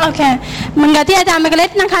 โอเคเหมือนกับที่อาจารย์เมกเล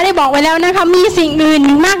ตนะคะได้บอกไว้แล้วนะคะมีสิ่งอื่น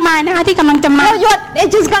มากมายนะคะที่กำลังจะมา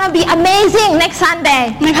It's just gonna be amazing next Sunday.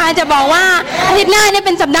 นะคะจะบอกว่าอาทิตย์หน้าเนี่ยเ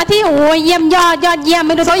ป็นสัปดาห์ที่โอ้ยเยี่ยมยอดเยี่ยมไ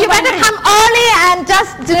ม่รู้ So you better come early and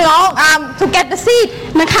just to get the seat.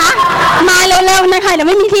 นะคะมาเร็วๆนะคะเดี๋ยว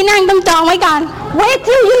ไม่มีที่นั่งต้องจองไว้ก่อน Wait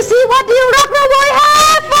till you see what the Rockaway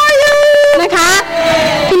have for you. นะคะ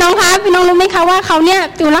พี่น้องคะพี่น้องรู้ไหมคะว่าเขาเนี่ย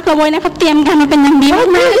ติวรักระเวยนะเขาเตรียมกันมาเป็นอย่างดี Wait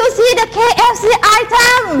มาก till you see the KFC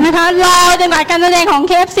item. ๆนะคะรอจนกว่าการแสดงของ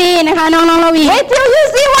KFC นะคะน้องๆเราอีก Wait till you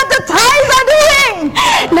see what the Thais are doing.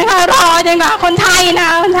 นะคะรอจนกว่าคนไทยนะค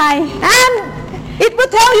ะคนไทย And it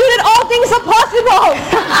will tell you that all things are possible.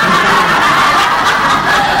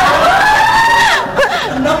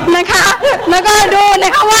 นะคะแล้วก็ดูน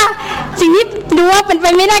ะคะว่าสิ่งที่ดูว่าเป็นไป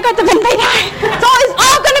ไม่ได้ก็จะเป็นไปได้ So it's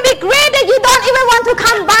all going to be great that you don't even want to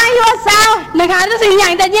come by yourself. นะคะทุกสิ่งอย่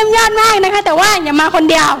างจะเยี่ยมยอดมากนะคะแต่ว่าอย่ามาคน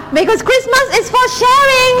เดียว Because Christmas is for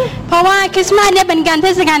sharing. เพราะว่าคริสต์มาสเนี่ยเป็นการเท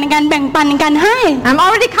ศกาลในการแบ่งปันการให้ I'm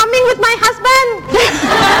already coming with my husband.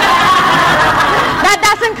 That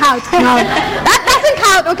doesn't count. No. That doesn't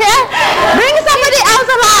count, okay? Bring somebody else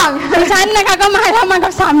along. ดิฉันนะคะก็มาทำงานกั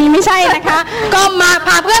บสามีไม่ใช่นะคะก็มาพ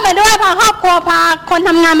าเพื่อนมาด้วยพาครอบครัวพาคนท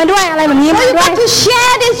ำงานมาด้วยอะไรแบบนี้ So มา you ด้วย got to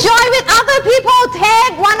share this joy with other people.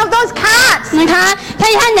 Take one of those cards. นะคะถ้า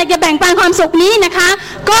ท่านอยากจะแบ่งปันความสุขนี้นะคะ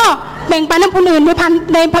ก็แบ่งปันให้คนอื่นโด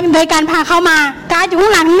ยการพาเข้ามาการ์ดอยู่ข้า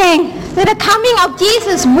งหลังนั่นเอง that the coming of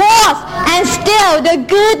Jesus was and still the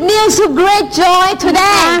good news of great joy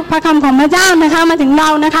today. พระคำของพระเจ้านะคะมาถึงเรา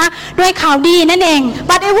นะคะด้วยข่าวดีนั่นเอง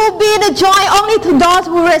But it will be the joy only to those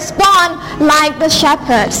who respond like the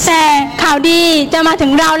shepherds. แต่ข่าวดีจะมาถึ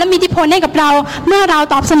งเราและมีอิทธิพลให้กับเราเมื่อเรา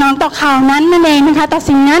ตอบสนองต่อข่าวนั้นนั่นเองนะคะต่อ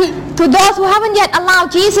สิ่งนั้น To those who haven't yet allowed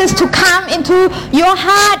Jesus to come into your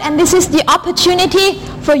heart, and this is the opportunity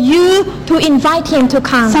for you to invite him to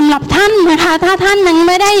come. สำหรับท่านนะคะถ้าท่านยังไ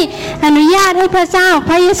ม่ได้อนุญาตให้พระเจ้า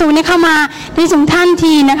พระเยซูเข้ามาในส่วนท่าน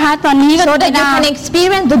ทีนะคะตอนนี้ก็ So that you can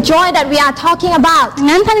experience the joy that we are talking about.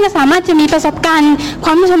 งั้นท่านก็สามารถจะมีประสบการณ์คว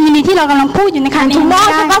ามชื่นชมยินดีที่เรากำลังพูดอยู่ในขณะ And นี้ to ได้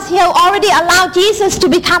most of us here already allowed Jesus to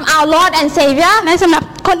become our Lord and Savior. และสำหรับ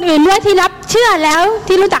คนอื่นด้วยที่รับเชื่อแล้ว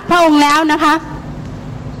ที่รู้จักพระองค์แล้วนะคะ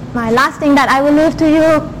My last thing that I will leave to you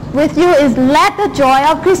with you is let the joy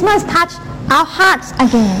of Christmas touch our hearts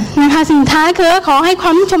again. นะคะสิ่งท้ายคือขอให้คว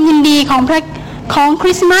ามชื่นชมยินดีของค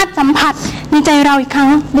ริสต์มาสสัมผัสในใจเราอีกครั้ง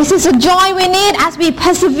This is the joy we need as we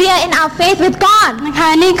persevere in our faith with God. นะคะ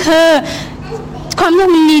นี่คือความชื่น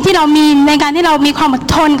ชมยินดีที่เรามีในการที่เรามีความอด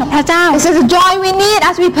ทนกับพระเจ้า This is the joy we need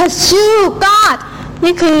as we pursue God.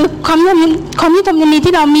 นี่คือความชื่นชมยินดี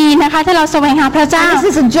ที่เรามีนะคะถ้าเราแสวงหาพระเจ้า And this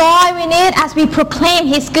is the joy we need as we proclaim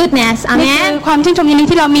His goodness. นี่คือ Amen. ความชื่นชมยินดี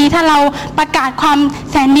ที่เรามีถ้าเราประกาศความ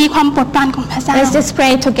แสนดีความโปรดปรานของพระเจ้า Let's just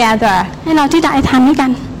pray together. ให้เราที่จะอธิษฐานด้วยกั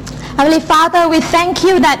น Heavenly Father, we thank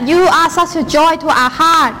you that you are such a joy to our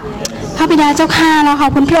heart. พระบิดาเจ้าข้าเราขอ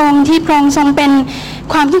บคุณพระองค์ที่พระองค์ทรงเป็น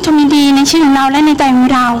ความชื่นชมยินดีในชีวิตของเราและในใจของ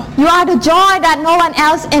เรา You are the joy that no one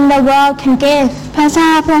else in the world can give. พระเจ้า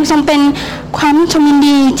พระองค์ทรงเป็นความชื่นชมยิน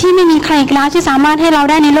ดีที่ไม่มีใครอีกแล้วที่สามารถให้เรา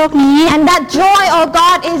ได้ในโลกนี้ And that joy, oh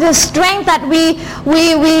God, is the strength that we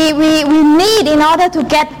need in order to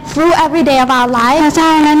get through every day of our พ life. ระเจ้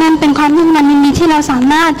าและนั่นเป็นความชื่นชมยินดีที่เราสา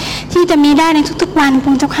มารถที่จะมีได้ในทุกๆวันพระ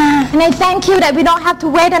องค์เจ้าข้า And I thank you that we don't have to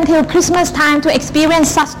wait until Christmas time to experience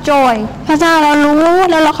such joy. พระเจ้าเรารู้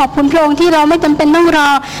และเราขอบคุณพระองค์ที่เราไม่จำเป็นต้องรอ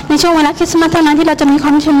ในช่วงเวลาคริสต์มาสเท่านั้นที่เราจะมีคว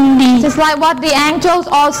ามชื่นชมยินดี Just like what the angels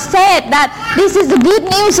all said, that this is the good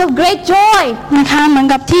news of great joy. นะคะเหมือน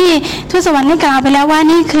กับที่ทูตสวรรค์ได้กล่าวไปแล้วว่า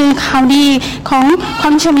นี่คือข่าวดีของคว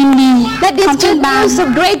ามชื่นชมยินดี Let ความ this ชื่น good บาน news of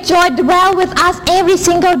great joy dwell with us every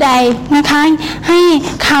single day. นะคะให้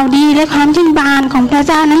ข่าวดีและความชื่นบานของพระเ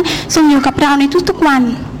จ้านั้นทรงอยู่กับเราในทุกๆวัน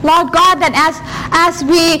Lord God, that as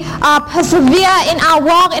we persevere in our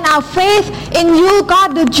walk, in our faith in you, God,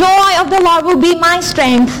 the joy of the Lord will be my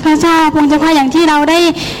strength. พระเจ้าพระองค์เจ้าข้าอย่างที่เราได้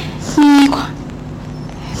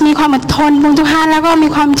มีความอดทนพระองค์เจ้าข้าแล้วก็มี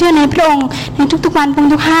ความเชื่อในพระองค์ในทุกๆวันพระอง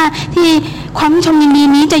ค์เจ้าข้าที่ความชื่นชมยินดี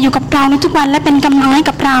นี้จะอยู่กับเราในทุกวันและเป็นกำลังให้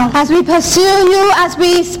กับเรา As we pursue you, as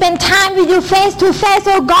we spend time with you face to face,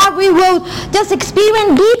 oh God, we will just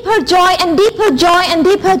experience deeper joy and deeper joy and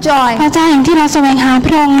deeper joy. พระเจ้าอย่างที่เราแสวงหาพ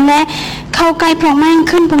ระองค์และเข้าใกล้พระองค์มาก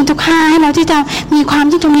ขึ้นพระองค์เจ้าข้าให้เราที่จะมีความ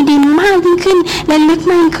ชื่นชมยินดีมากยิ่งขึ้นและลึก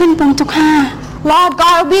มากขึ้นพระองค์เจ้าข้า Lord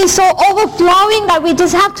God, will be so overflowing that we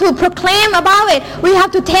just have to proclaim about it. We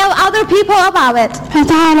have to tell other people about it. พระ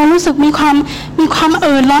เจ้าเรารู้สึกมีความ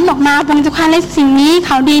ร้อนออกมาพระองค์เจ้าข้าและสิ่งนี้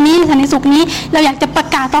ข่าวดีนี้สันติสุขนี้เราอยากจะประ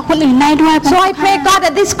กาศต่อคนอื่นได้ด้วย So I pray God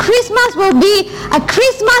that this Christmas will be a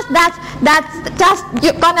Christmas that's just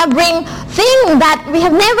gonna bring things that we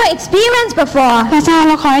have never experienced before. พระเจ้าเ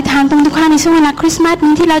ราขอให้ทานพระองค์เจ้าข้าในช่วงเวลาคริสต์มาส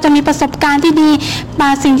นี้ที่เราจะมีประสบการณ์ที่ดี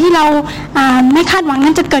สิ่งที่เราไม่คาดหวัง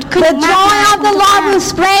นั้นจะเกิดขึ้น The joy of the Lord will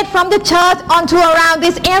spread from the church onto around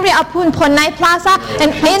this area of Phunphonnai Plaza and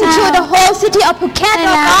into the whole city of Phuket, ใช่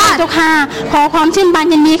oh แล้วพระองค์ God. เจ้าข้าขอความชื่นบาน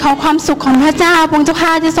ยินดีขอความสุขของพระเจ้าพระองค์เจ้าข้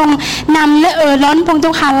าจะทรงนำและร้อนพระองค์เจ้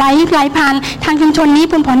าข้าไหลผ่านทางชุมชนนี้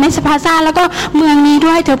พุนผลในสภาซ่าแล้วก็เมืองนี้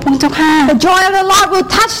ด้วยเถิดพระองค์เจ้าข้า The joy of the Lord will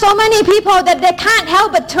touch so many people that they can't help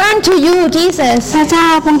but turn to you, Jesus. พระเจ้า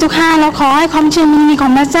พระองค์เจ้าข้าเราขอให้ความชื่นยินดีขอ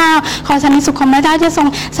งพระเจ้าขอสันติสุขของพระเจ้าจะทรง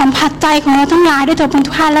สัมผัสใจของเราทั้งหลายด้วยเถิดพระองค์เ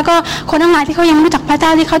จ้าข้าแล้วก็คนทั้งหลายที่เขายังไม่รู้จักพระเจ้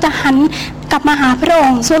าที่เขาจะหันกลับมาหาพระอ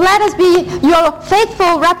งค์ So let us be your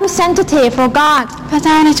faithful representative for God. พระเ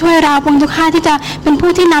จ้าในช่วยเราพระองค์เจ้าข้าที่จะเป็นผู้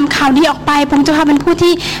ที่นำข่าวดีออกไปพระองค์เจ้าข้าเป็นผู้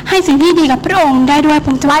ที่ให้สิ่งที่ดีกับพระองค์ได้ด้วยพระ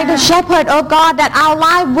องค์เจ้า Like the shepherd, oh God, that our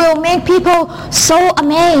life will make people so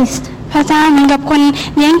amazed. พระเจ้าเหมือนกับคน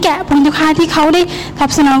เลี้ยงแกะพระองค์เจ้าข้าที่เขาได้ตอ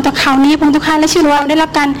บสนองต่อข่าวนี้พระองค์เจ้าข้าและชื่อเราได้รับ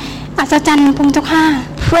การอัศจรรย์พระองค์เจ้าข้า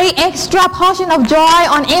Pray extra portion of joy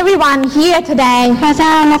on everyone here today. พระเจ้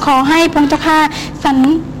าเราขอให้พระองค์เจ้าข้า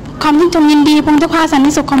ความชื่นชมยินดีพระองค์เจ้าข้าสัน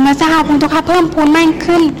ติสุขของพระเจ้าพระองค์เจ้าข้าเพิ่มพูนมาก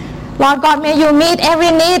ขึ้น Lord God, may you meet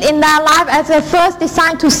every need in their life as they first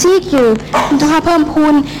decide to seek you. พระองค์เจ้าข้าเพิ่มพู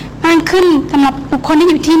นมากขึ้นสำหรับบุคคลที่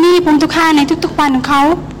อยู่ที่นี่พระองค์เจ้าข้าในทุกๆวันของเขา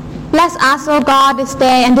Bless us, oh God, this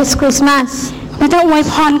day and this Christmas. พระเจ้าอวย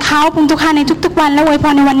พรเขาพระองค์เจ้าข้าในทุกๆวันและอวยพ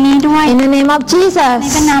รในวันนี้ด้วย In the name of ใน Jesus.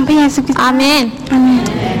 พระนามพระเยซูคริสต์ Amen.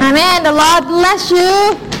 อาเมน Amen. The Lord bless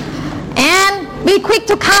you. And be quick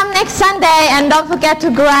to come next Sunday and don't forget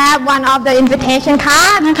to grab one of the invitation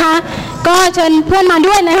cards. นะคะก็เชิญเพื่อนมา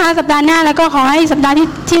ด้วยนะคะสัปดาห์หน้าแล้วก็ขอให้สัปดาห์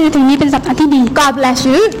ที่จะถึงนี้เป็นสัปดาห์ที่ดี God bless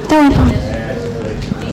you. เจ้าอวยพร